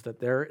this, is that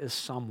there is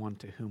someone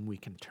to whom we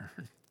can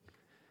turn,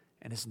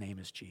 and His name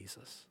is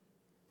Jesus.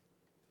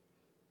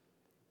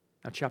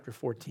 Now, chapter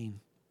 14.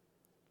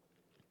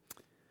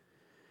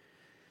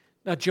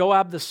 Now,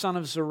 Joab, the son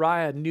of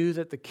Zeruiah, knew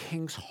that the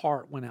king's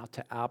heart went out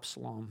to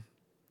Absalom.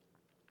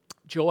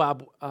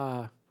 Joab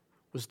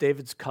was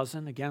David's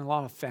cousin. Again, a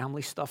lot of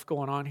family stuff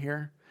going on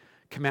here.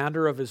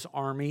 Commander of his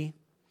army.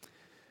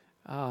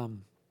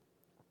 And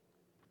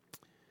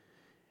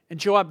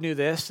Joab knew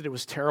this, that it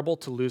was terrible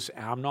to lose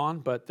Amnon,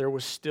 but there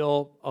was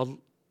still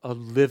a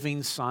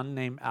living son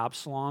named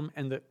Absalom,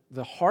 and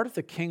the heart of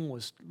the king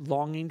was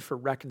longing for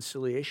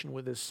reconciliation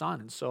with his son.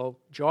 And so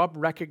Joab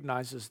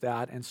recognizes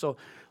that. And so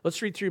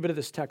let's read through a bit of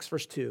this text,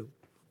 verse 2.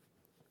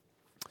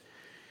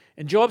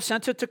 "And Joab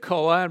sent to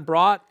Tekoa and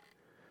brought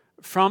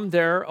from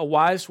there a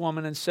wise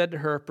woman and said to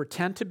her,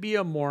 'Pretend to be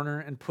a mourner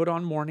and put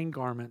on mourning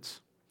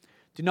garments.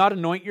 Do not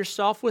anoint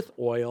yourself with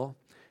oil,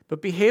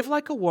 but behave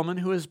like a woman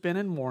who has been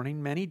in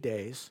mourning many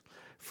days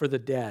for the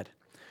dead.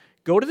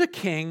 Go to the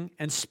king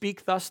and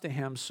speak thus to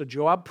him. So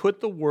Joab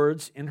put the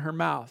words in her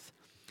mouth.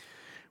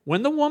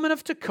 When the woman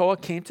of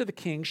Tekoa came to the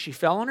king, she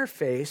fell on her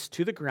face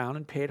to the ground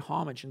and paid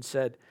homage and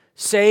said,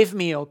 Save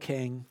me, O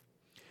king.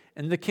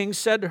 And the king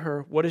said to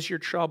her, What is your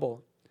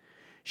trouble?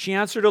 She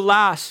answered,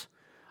 Alas,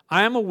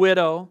 I am a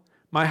widow.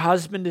 My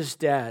husband is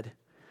dead.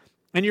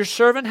 And your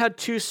servant had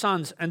 2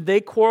 sons, and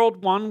they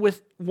quarreled one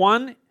with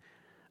one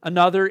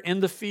another in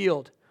the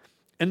field.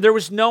 And there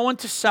was no one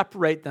to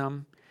separate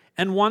them.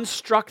 And one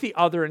struck the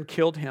other and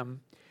killed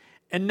him.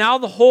 And now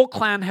the whole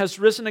clan has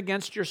risen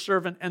against your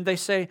servant, and they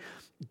say,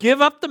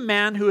 Give up the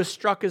man who has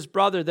struck his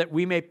brother, that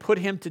we may put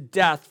him to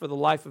death for the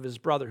life of his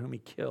brother whom he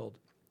killed.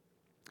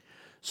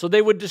 So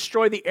they would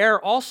destroy the heir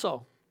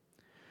also.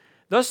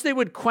 Thus they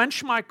would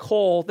quench my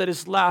coal that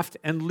is left,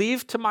 and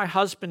leave to my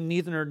husband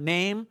neither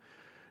name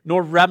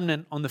nor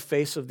remnant on the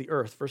face of the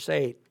earth. Verse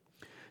 8.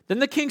 Then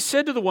the king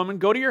said to the woman,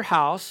 Go to your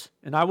house,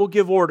 and I will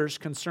give orders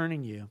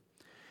concerning you.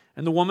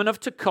 And the woman of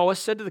Tekoa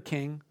said to the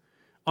king,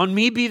 On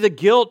me be the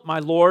guilt, my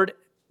lord,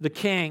 the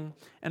king,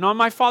 and on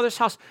my father's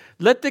house.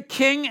 Let the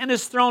king and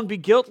his throne be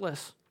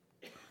guiltless.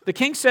 The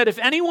king said, If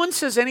anyone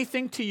says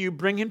anything to you,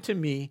 bring him to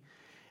me,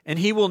 and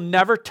he will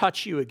never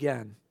touch you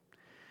again.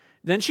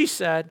 Then she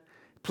said,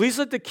 Please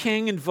let the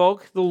king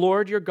invoke the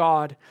Lord your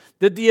God,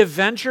 that the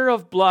avenger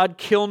of blood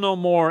kill no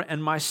more,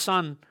 and my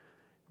son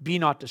be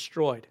not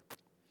destroyed.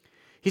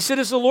 He said,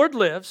 As the Lord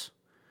lives,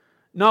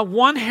 not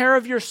one hair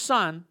of your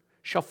son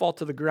shall fall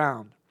to the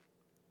ground.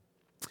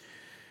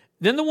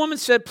 Then the woman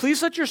said,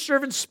 Please let your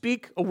servant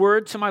speak a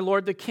word to my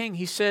lord the king.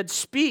 He said,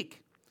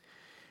 Speak.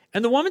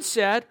 And the woman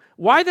said,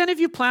 Why then have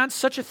you planned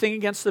such a thing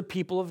against the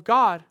people of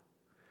God?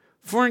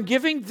 For in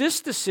giving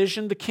this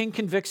decision, the king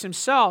convicts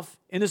himself,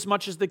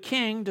 inasmuch as the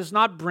king does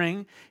not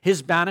bring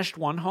his banished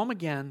one home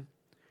again.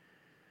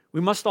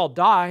 We must all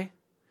die.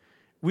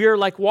 We are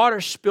like water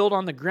spilled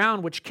on the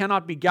ground, which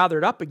cannot be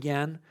gathered up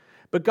again.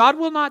 But God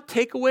will not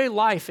take away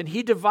life, and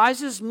he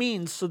devises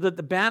means so that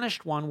the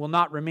banished one will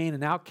not remain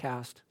an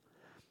outcast.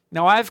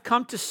 Now I have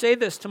come to say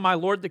this to my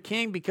lord the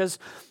king, because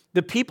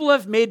the people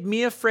have made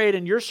me afraid,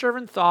 and your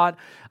servant thought,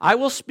 I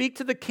will speak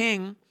to the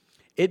king.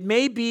 It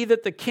may be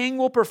that the king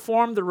will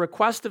perform the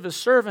request of his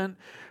servant,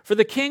 for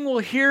the king will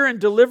hear and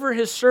deliver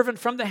his servant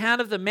from the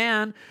hand of the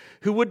man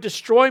who would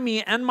destroy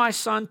me and my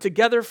son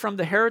together from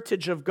the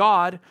heritage of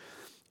God.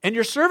 And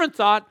your servant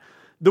thought,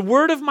 the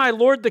word of my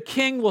lord the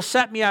king will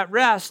set me at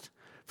rest,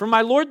 for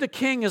my lord the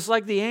king is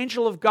like the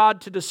angel of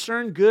God to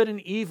discern good and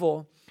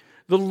evil.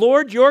 The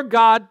Lord your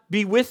God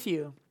be with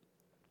you.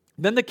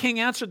 Then the king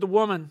answered the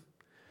woman,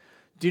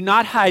 Do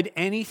not hide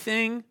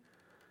anything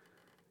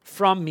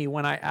from me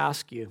when I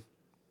ask you.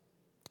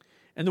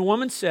 And the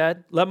woman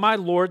said, Let my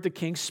lord the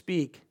king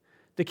speak.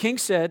 The king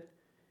said,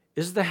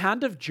 Is the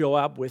hand of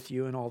Joab with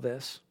you in all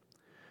this?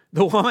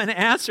 The woman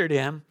answered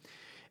him,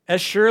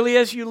 As surely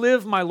as you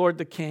live, my lord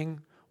the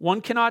king,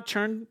 one cannot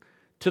turn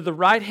to the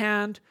right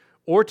hand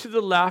or to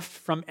the left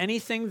from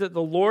anything that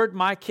the Lord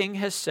my king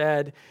has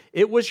said.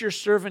 It was your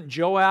servant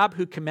Joab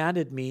who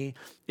commanded me.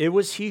 It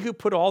was he who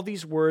put all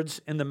these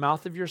words in the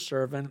mouth of your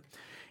servant.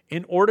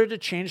 In order to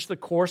change the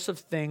course of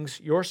things,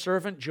 your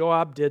servant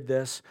Joab did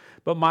this.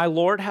 But my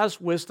Lord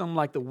has wisdom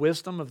like the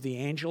wisdom of the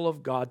angel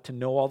of God to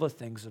know all the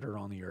things that are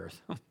on the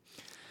earth.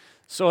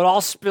 So it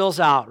all spills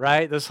out,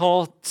 right? This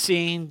whole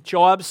scene,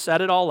 Joab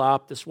set it all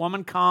up. This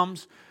woman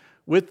comes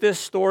with this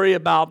story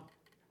about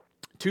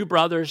 2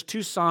 brothers,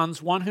 2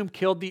 sons, one whom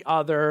killed the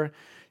other.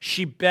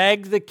 She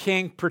begged the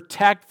king,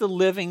 protect the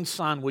living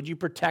son. Would you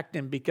protect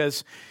him?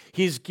 Because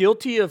he's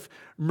guilty of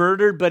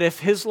murder, but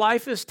if his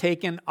life is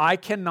taken, I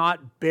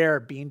cannot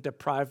bear being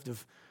deprived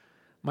of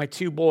my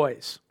 2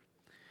 boys.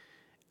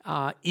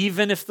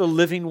 Even if the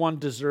living one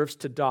deserves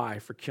to die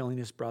for killing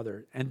his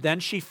brother. And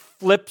then she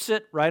flips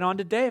it right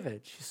onto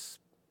David. She's,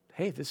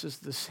 hey, this is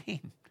the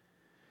scene.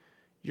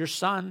 Your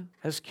son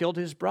has killed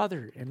his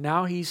brother, and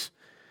now he's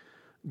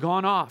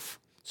gone off.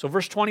 So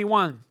verse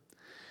 21,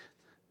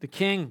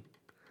 Then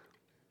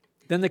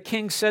the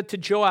king said to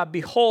Joab,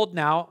 Behold,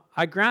 now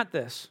I grant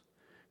this.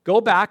 Go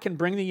back and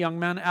bring the young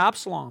man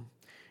Absalom.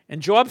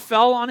 And Joab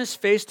fell on his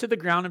face to the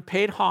ground and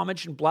paid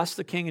homage and blessed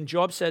the king. And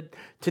Joab said,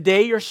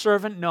 Today your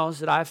servant knows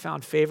that I have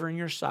found favor in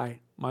your sight,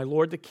 my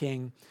lord the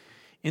king,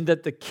 in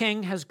that the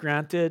king has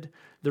granted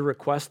the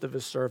request of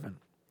his servant.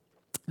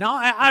 Now,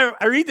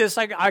 I read this,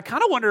 I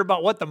kind of wonder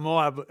about what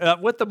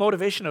the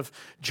motivation of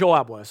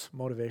Joab was.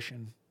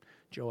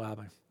 Joab,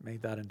 I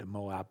made that into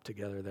Moab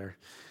together there,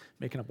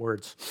 making up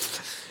words.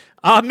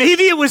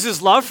 Maybe it was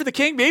his love for the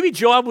king. Maybe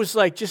Joab was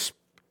like just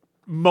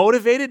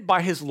motivated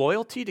by his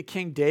loyalty to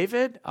King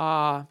David.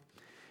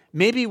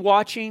 Maybe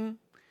watching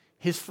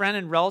his friend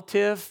and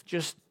relative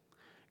just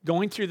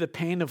going through the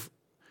pain of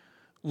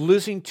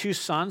losing 2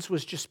 sons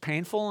was just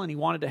painful and he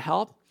wanted to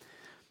help.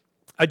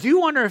 I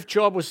do wonder if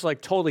Joab was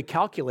like totally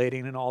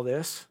calculating in all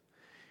this.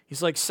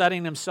 He's like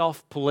setting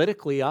himself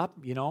politically up,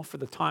 for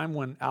the time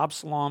when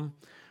Absalom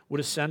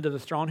would ascend to the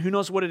throne. Who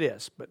knows what it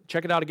is? But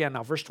check it out again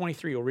now. Verse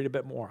 23, we'll read a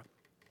bit more.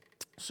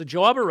 So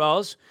Joab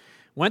arose,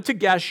 went to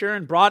Geshur,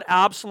 and brought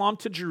Absalom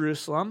to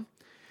Jerusalem.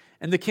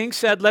 And the king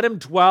said, let him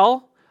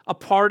dwell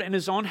apart in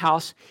his own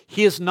house.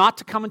 He is not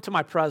to come into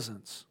my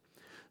presence.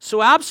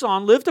 So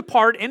Absalom lived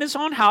apart in his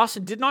own house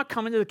and did not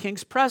come into the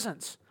king's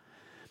presence.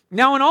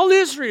 Now in all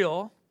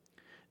Israel,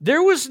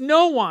 there was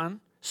no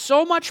one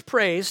so much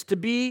praised to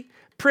be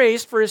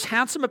praised for his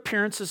handsome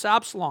appearance as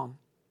Absalom.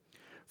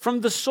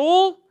 From the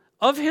sole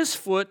of his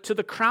foot to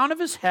the crown of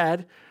his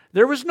head,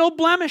 there was no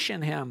blemish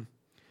in him.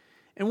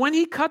 And when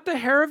he cut the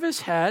hair of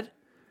his head,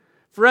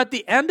 for at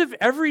the end of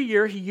every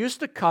year he used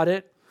to cut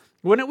it,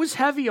 when it was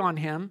heavy on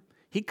him,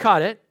 he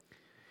cut it.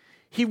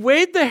 He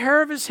weighed the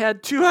hair of his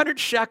head 200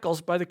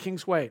 shekels by the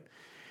king's weight.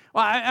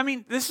 Well, I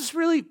mean, this is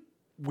really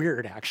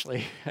weird,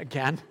 actually,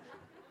 again.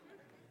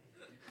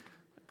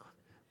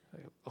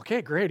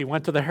 Okay, great, he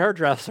went to the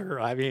hairdresser.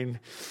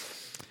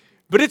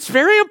 But it's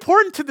very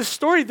important to the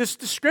story, this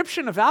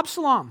description of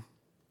Absalom.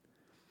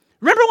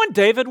 Remember when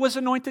David was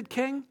anointed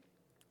king?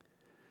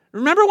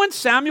 Remember when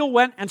Samuel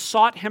went and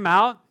sought him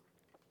out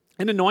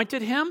and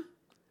anointed him?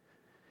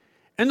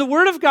 And the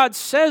Word of God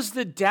says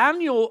that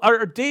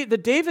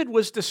David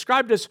was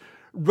described as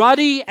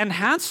ruddy and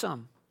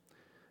handsome.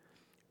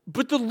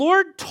 But the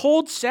Lord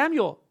told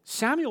Samuel,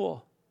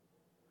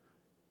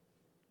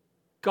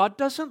 God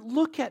doesn't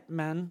look at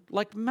men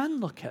like men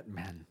look at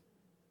men.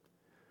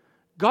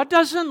 God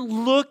doesn't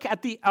look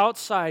at the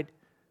outside,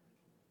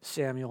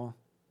 Samuel.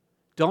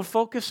 Don't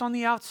focus on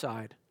the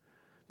outside,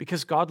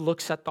 because God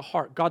looks at the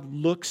heart. God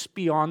looks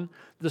beyond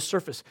the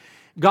surface.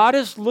 God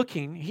is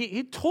looking.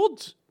 He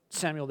told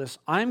Samuel this,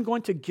 I'm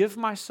going to give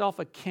myself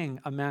a king,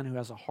 a man who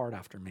has a heart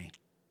after me.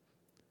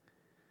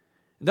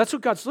 And that's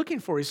what God's looking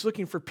for. He's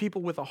looking for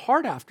people with a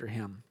heart after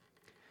him.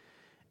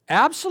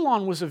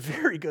 Absalom was a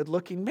very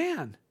good-looking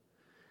man,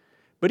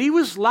 but he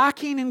was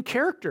lacking in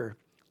character.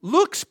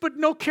 Looks, but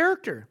no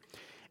character.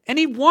 And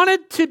he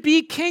wanted to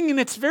be king, and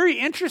it's very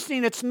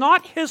interesting. It's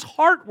not his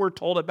heart we're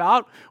told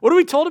about. What are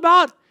we told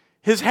about?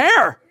 His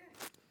hair.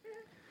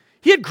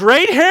 He had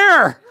great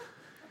hair,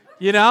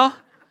 you know.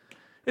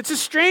 It's a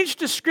strange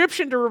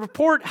description to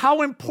report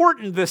how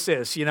important this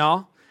is, you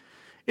know.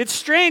 It's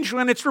strange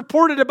when it's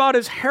reported about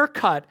his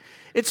haircut.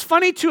 It's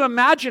funny to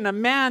imagine a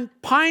man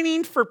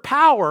pining for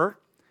power,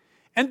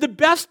 and the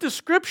best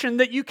description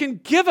that you can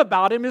give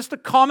about him is to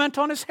comment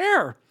on his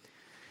hair.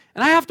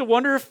 And I have to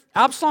wonder if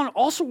Absalom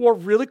also wore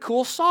really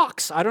cool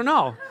socks. I don't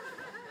know.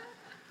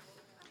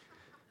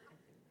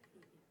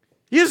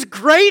 He has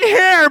great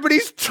hair, but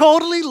he's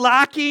totally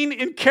lacking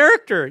in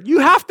character. You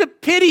have to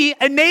pity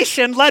a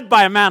nation led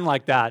by a man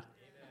like that.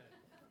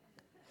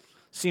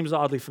 Seems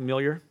oddly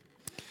familiar.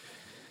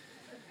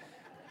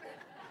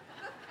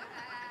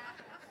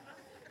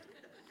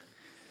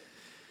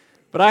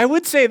 But I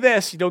would say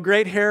this,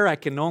 great hair, I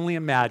can only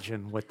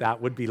imagine what that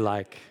would be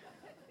like.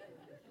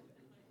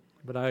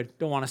 But I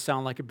don't want to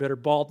sound like a bitter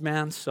bald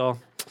man, so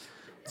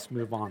let's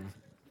move on.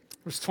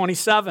 Verse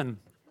 27.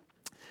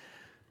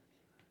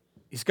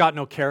 He's got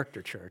no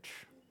character, church.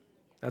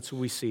 That's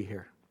what we see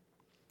here.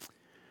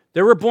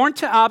 There were born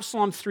to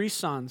Absalom 3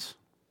 sons,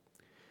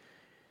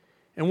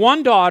 and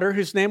one daughter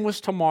whose name was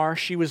Tamar.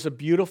 She was a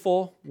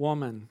beautiful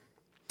woman.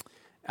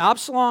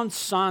 Absalom's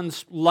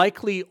sons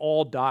likely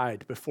all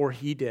died before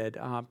he did,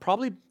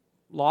 probably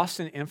lost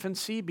in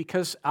infancy,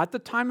 because at the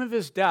time of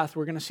his death,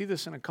 we're going to see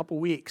this in a couple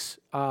weeks,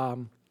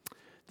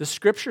 the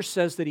scripture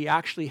says that he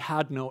actually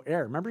had no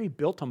heir. Remember, he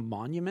built a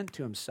monument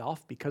to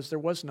himself because there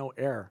was no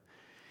heir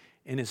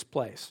in his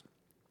place.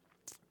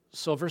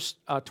 So verse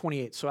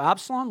 28, so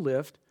Absalom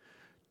lived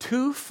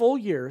 2 full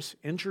years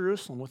in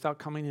Jerusalem without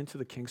coming into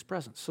the king's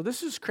presence. So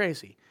this is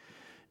crazy,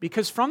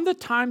 because from the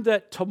time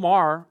that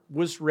Tamar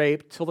was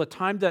raped till the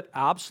time that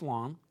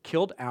Absalom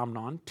killed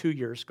Amnon, 2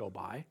 years go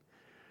by.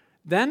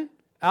 Then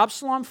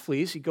Absalom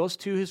flees. He goes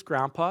to his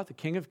grandpa, the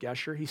king of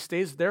Geshur. He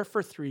stays there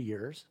for 3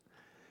 years.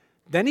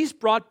 Then he's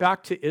brought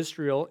back to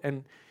Israel,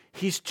 and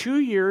he's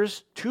 2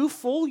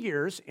 full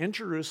years in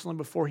Jerusalem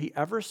before he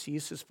ever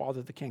sees his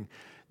father, the king.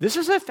 This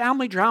is a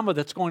family drama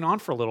that's going on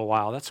for a little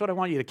while. That's what I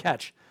want you to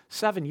catch.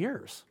 7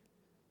 years.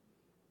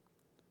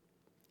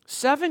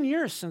 7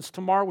 years since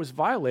Tamar was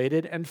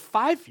violated, and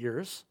 5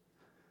 years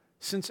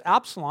since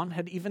Absalom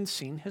had even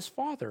seen his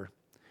father.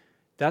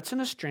 That's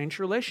an estranged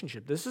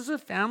relationship. This is a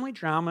family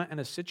drama and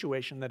a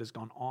situation that has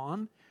gone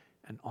on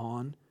and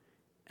on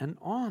and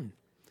on.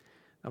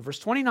 Now, verse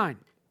 29.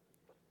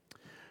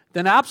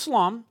 Then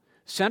Absalom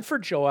sent for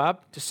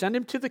Joab to send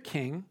him to the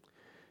king,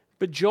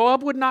 but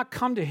Joab would not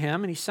come to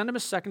him, and he sent him a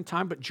second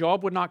time, but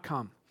Joab would not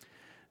come.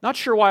 Not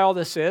sure why all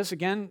this is.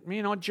 Again,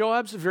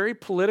 Joab's a very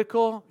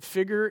political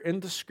figure in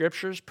the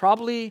scriptures.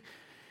 Probably,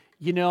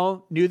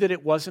 knew that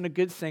it wasn't a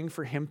good thing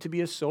for him to be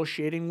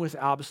associating with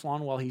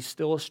Absalom while he's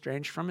still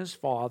estranged from his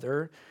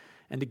father,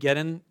 and to get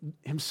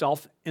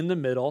himself in the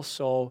middle.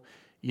 So,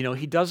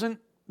 he doesn't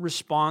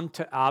respond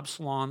to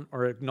Absalom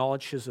or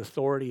acknowledge his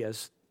authority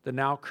as the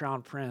now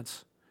crowned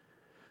prince.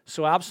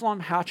 So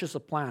Absalom hatches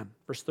a plan.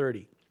 Verse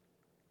 30.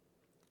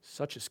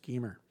 Such a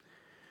schemer.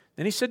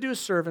 Then he said to his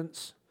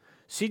servants,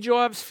 see,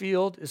 Joab's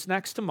field is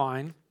next to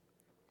mine,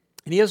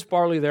 and he has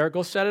barley there.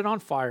 Go set it on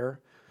fire.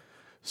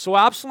 So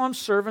Absalom's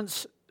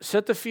servants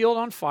set the field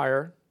on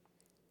fire.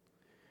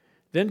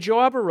 Then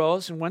Joab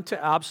arose and went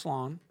to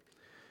Absalom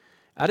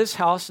at his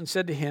house and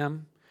said to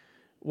him,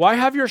 why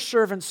have your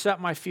servants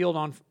set my field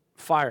on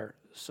fire?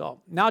 So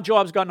now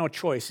Joab's got no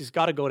choice. He's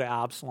got to go to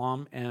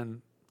Absalom.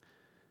 And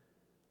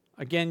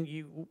again,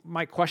 you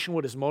might question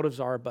what his motives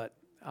are, but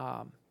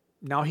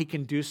now he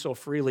can do so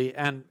freely.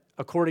 And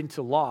according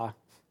to law,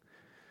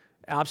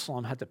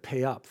 Absalom had to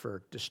pay up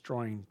for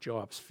destroying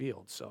Joab's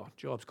field. So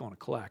Joab's going to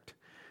collect.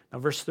 Now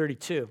verse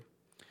 32.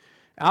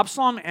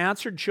 Absalom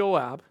answered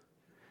Joab,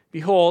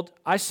 behold,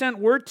 I sent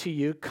word to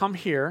you, come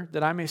here,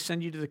 that I may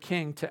send you to the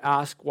king to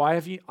ask, why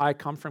have I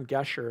come from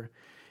Geshur?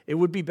 It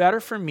would be better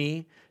for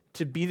me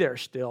to be there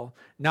still.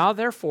 Now,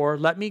 therefore,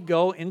 let me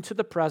go into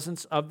the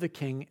presence of the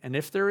king, and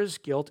if there is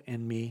guilt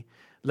in me,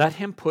 let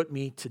him put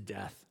me to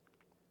death.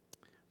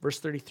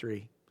 Verse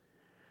 33.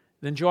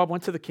 Then Joab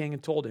went to the king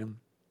and told him,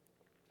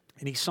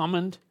 and he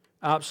summoned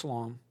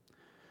Absalom.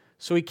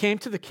 So he came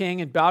to the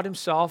king and bowed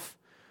himself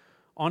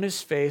on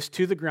his face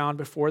to the ground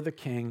before the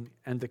king,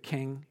 and the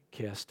king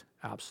kissed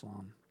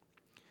Absalom.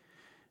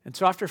 And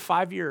so after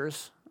 5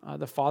 years,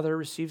 the father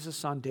receives the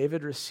son.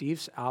 David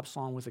receives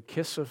Absalom with a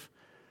kiss of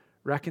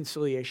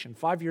reconciliation.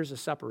 5 years of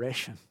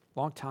separation,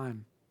 long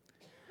time.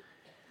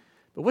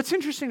 But what's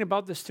interesting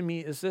about this to me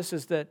is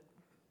that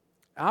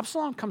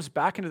Absalom comes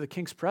back into the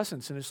king's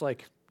presence and is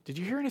like, did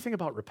you hear anything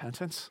about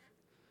repentance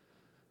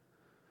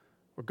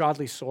or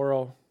godly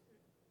sorrow?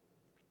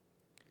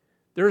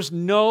 There is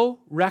no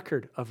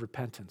record of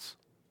repentance.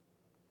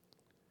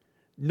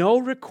 No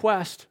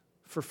request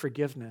for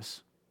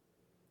forgiveness.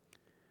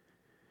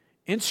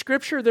 In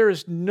Scripture, there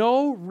is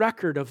no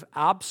record of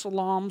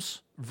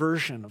Absalom's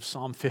version of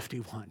Psalm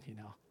 51,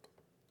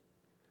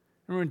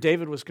 Remember when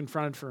David was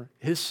confronted for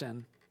his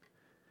sin?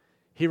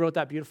 He wrote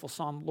that beautiful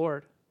psalm,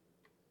 Lord,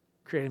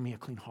 create in me a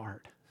clean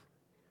heart.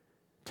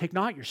 Take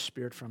not your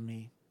spirit from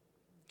me.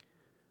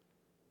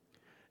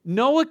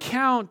 No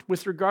account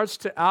with regards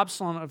to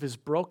Absalom of his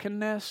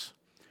brokenness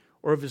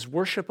or of his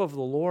worship of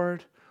the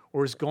Lord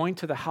or his going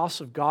to the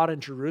house of God in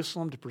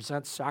Jerusalem to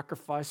present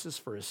sacrifices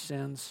for his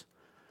sins.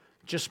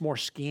 Just more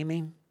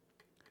scheming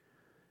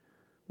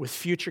with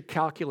future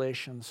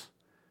calculations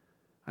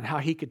on how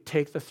he could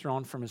take the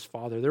throne from his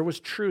father. There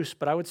was truce,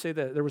 but I would say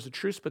that there was a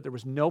truce, but there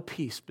was no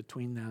peace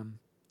between them.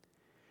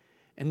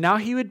 And now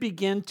he would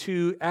begin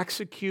to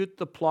execute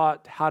the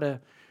plot, how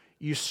to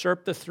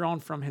usurp the throne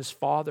from his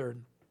father.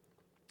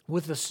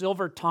 With a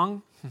silver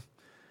tongue,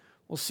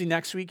 we'll see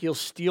next week, he'll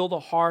steal the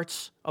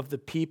hearts of the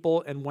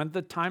people, and when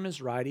the time is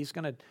right, he's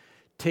going to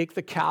take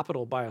the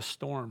capital by a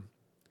storm.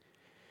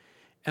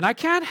 And I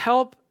can't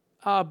help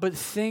but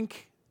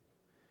think,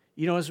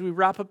 as we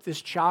wrap up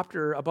this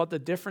chapter, about the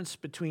difference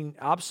between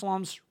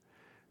Absalom's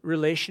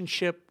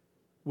relationship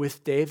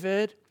with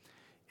David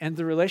and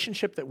the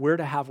relationship that we're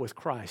to have with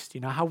Christ.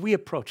 How we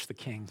approach the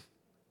King,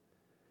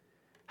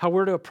 how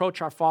we're to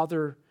approach our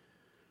Father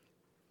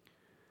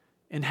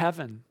in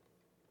heaven.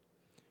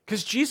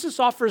 Because Jesus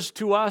offers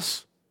to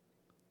us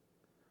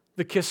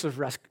the kiss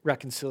of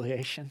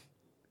reconciliation.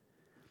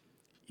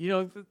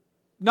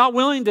 Not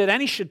willing that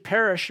any should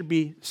perish or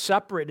be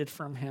separated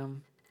from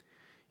him.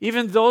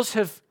 Even those who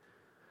have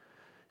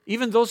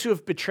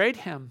betrayed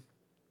him.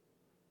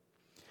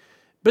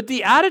 But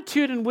the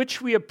attitude in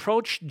which we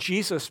approach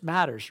Jesus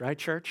matters, right,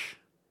 church?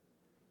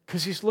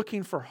 Because he's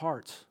looking for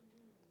hearts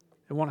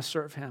that want to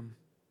serve him.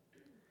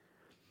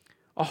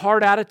 A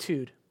hard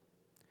attitude.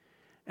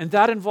 And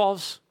that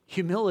involves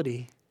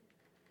humility.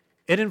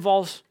 It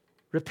involves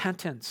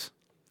repentance.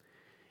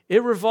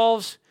 It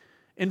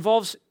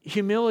involves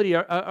humility,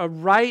 a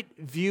right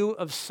view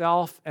of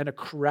self and a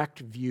correct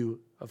view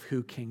of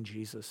who King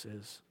Jesus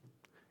is.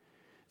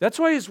 That's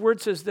why his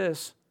word says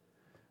this,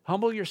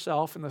 humble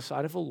yourself in the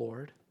sight of the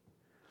Lord,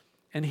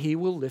 and he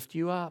will lift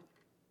you up.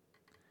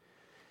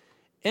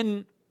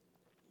 And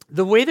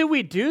the way that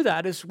we do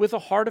that is with a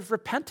heart of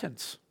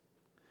repentance,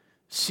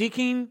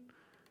 seeking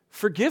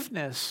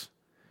forgiveness.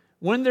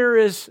 When there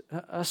is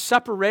a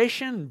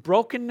separation,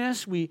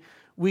 brokenness, we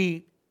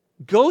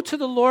go to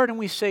the Lord and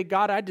we say,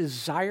 God, I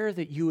desire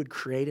that you would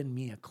create in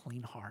me a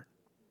clean heart.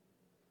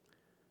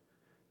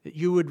 That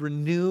you would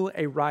renew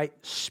a right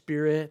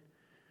spirit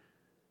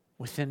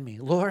within me.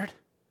 Lord,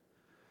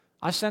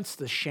 I sense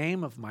the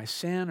shame of my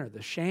sin or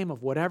the shame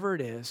of whatever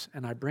it is,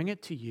 and I bring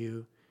it to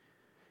you.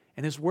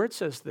 And his word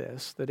says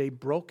this, that a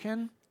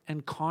broken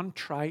and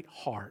contrite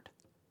heart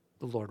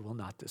the Lord will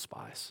not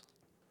despise.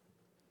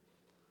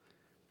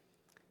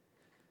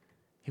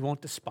 He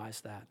won't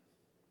despise that.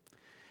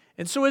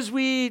 And so as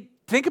we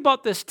think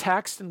about this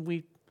text and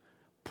we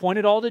point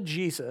it all to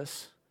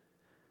Jesus,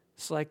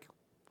 it's like,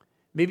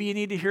 maybe you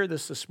need to hear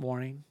this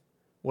morning.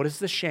 What is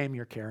the shame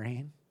you're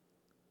carrying?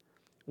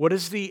 What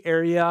is the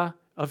area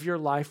of your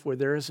life where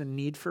there is a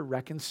need for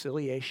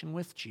reconciliation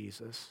with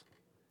Jesus?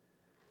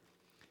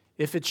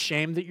 If it's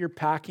shame that you're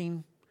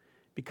packing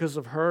because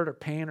of hurt or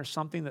pain or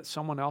something that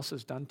someone else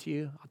has done to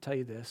you, I'll tell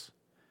you this.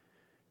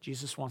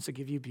 Jesus wants to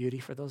give you beauty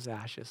for those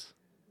ashes.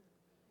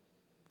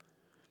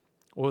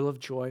 Oil of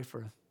joy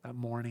for that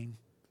mourning.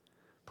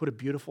 put a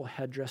beautiful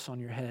headdress on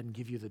your head and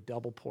give you the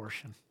double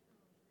portion.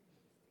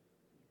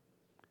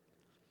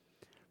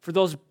 For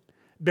those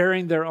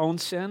bearing their own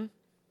sin,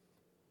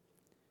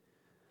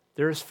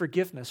 there is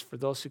forgiveness for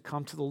those who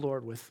come to the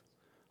Lord with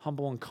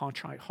humble and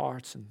contrite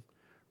hearts and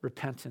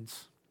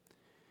repentance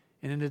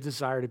and in a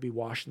desire to be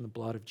washed in the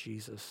blood of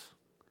Jesus.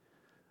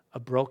 A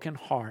broken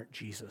heart,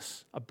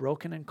 Jesus, a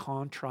broken and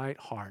contrite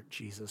heart,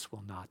 Jesus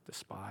will not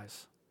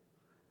despise.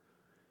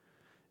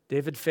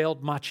 David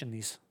failed much in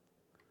these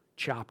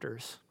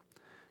chapters.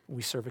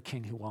 We serve a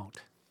king who won't.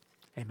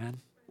 Amen.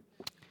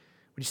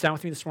 Would you stand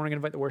with me this morning and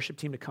invite the worship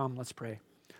team to come? Let's pray.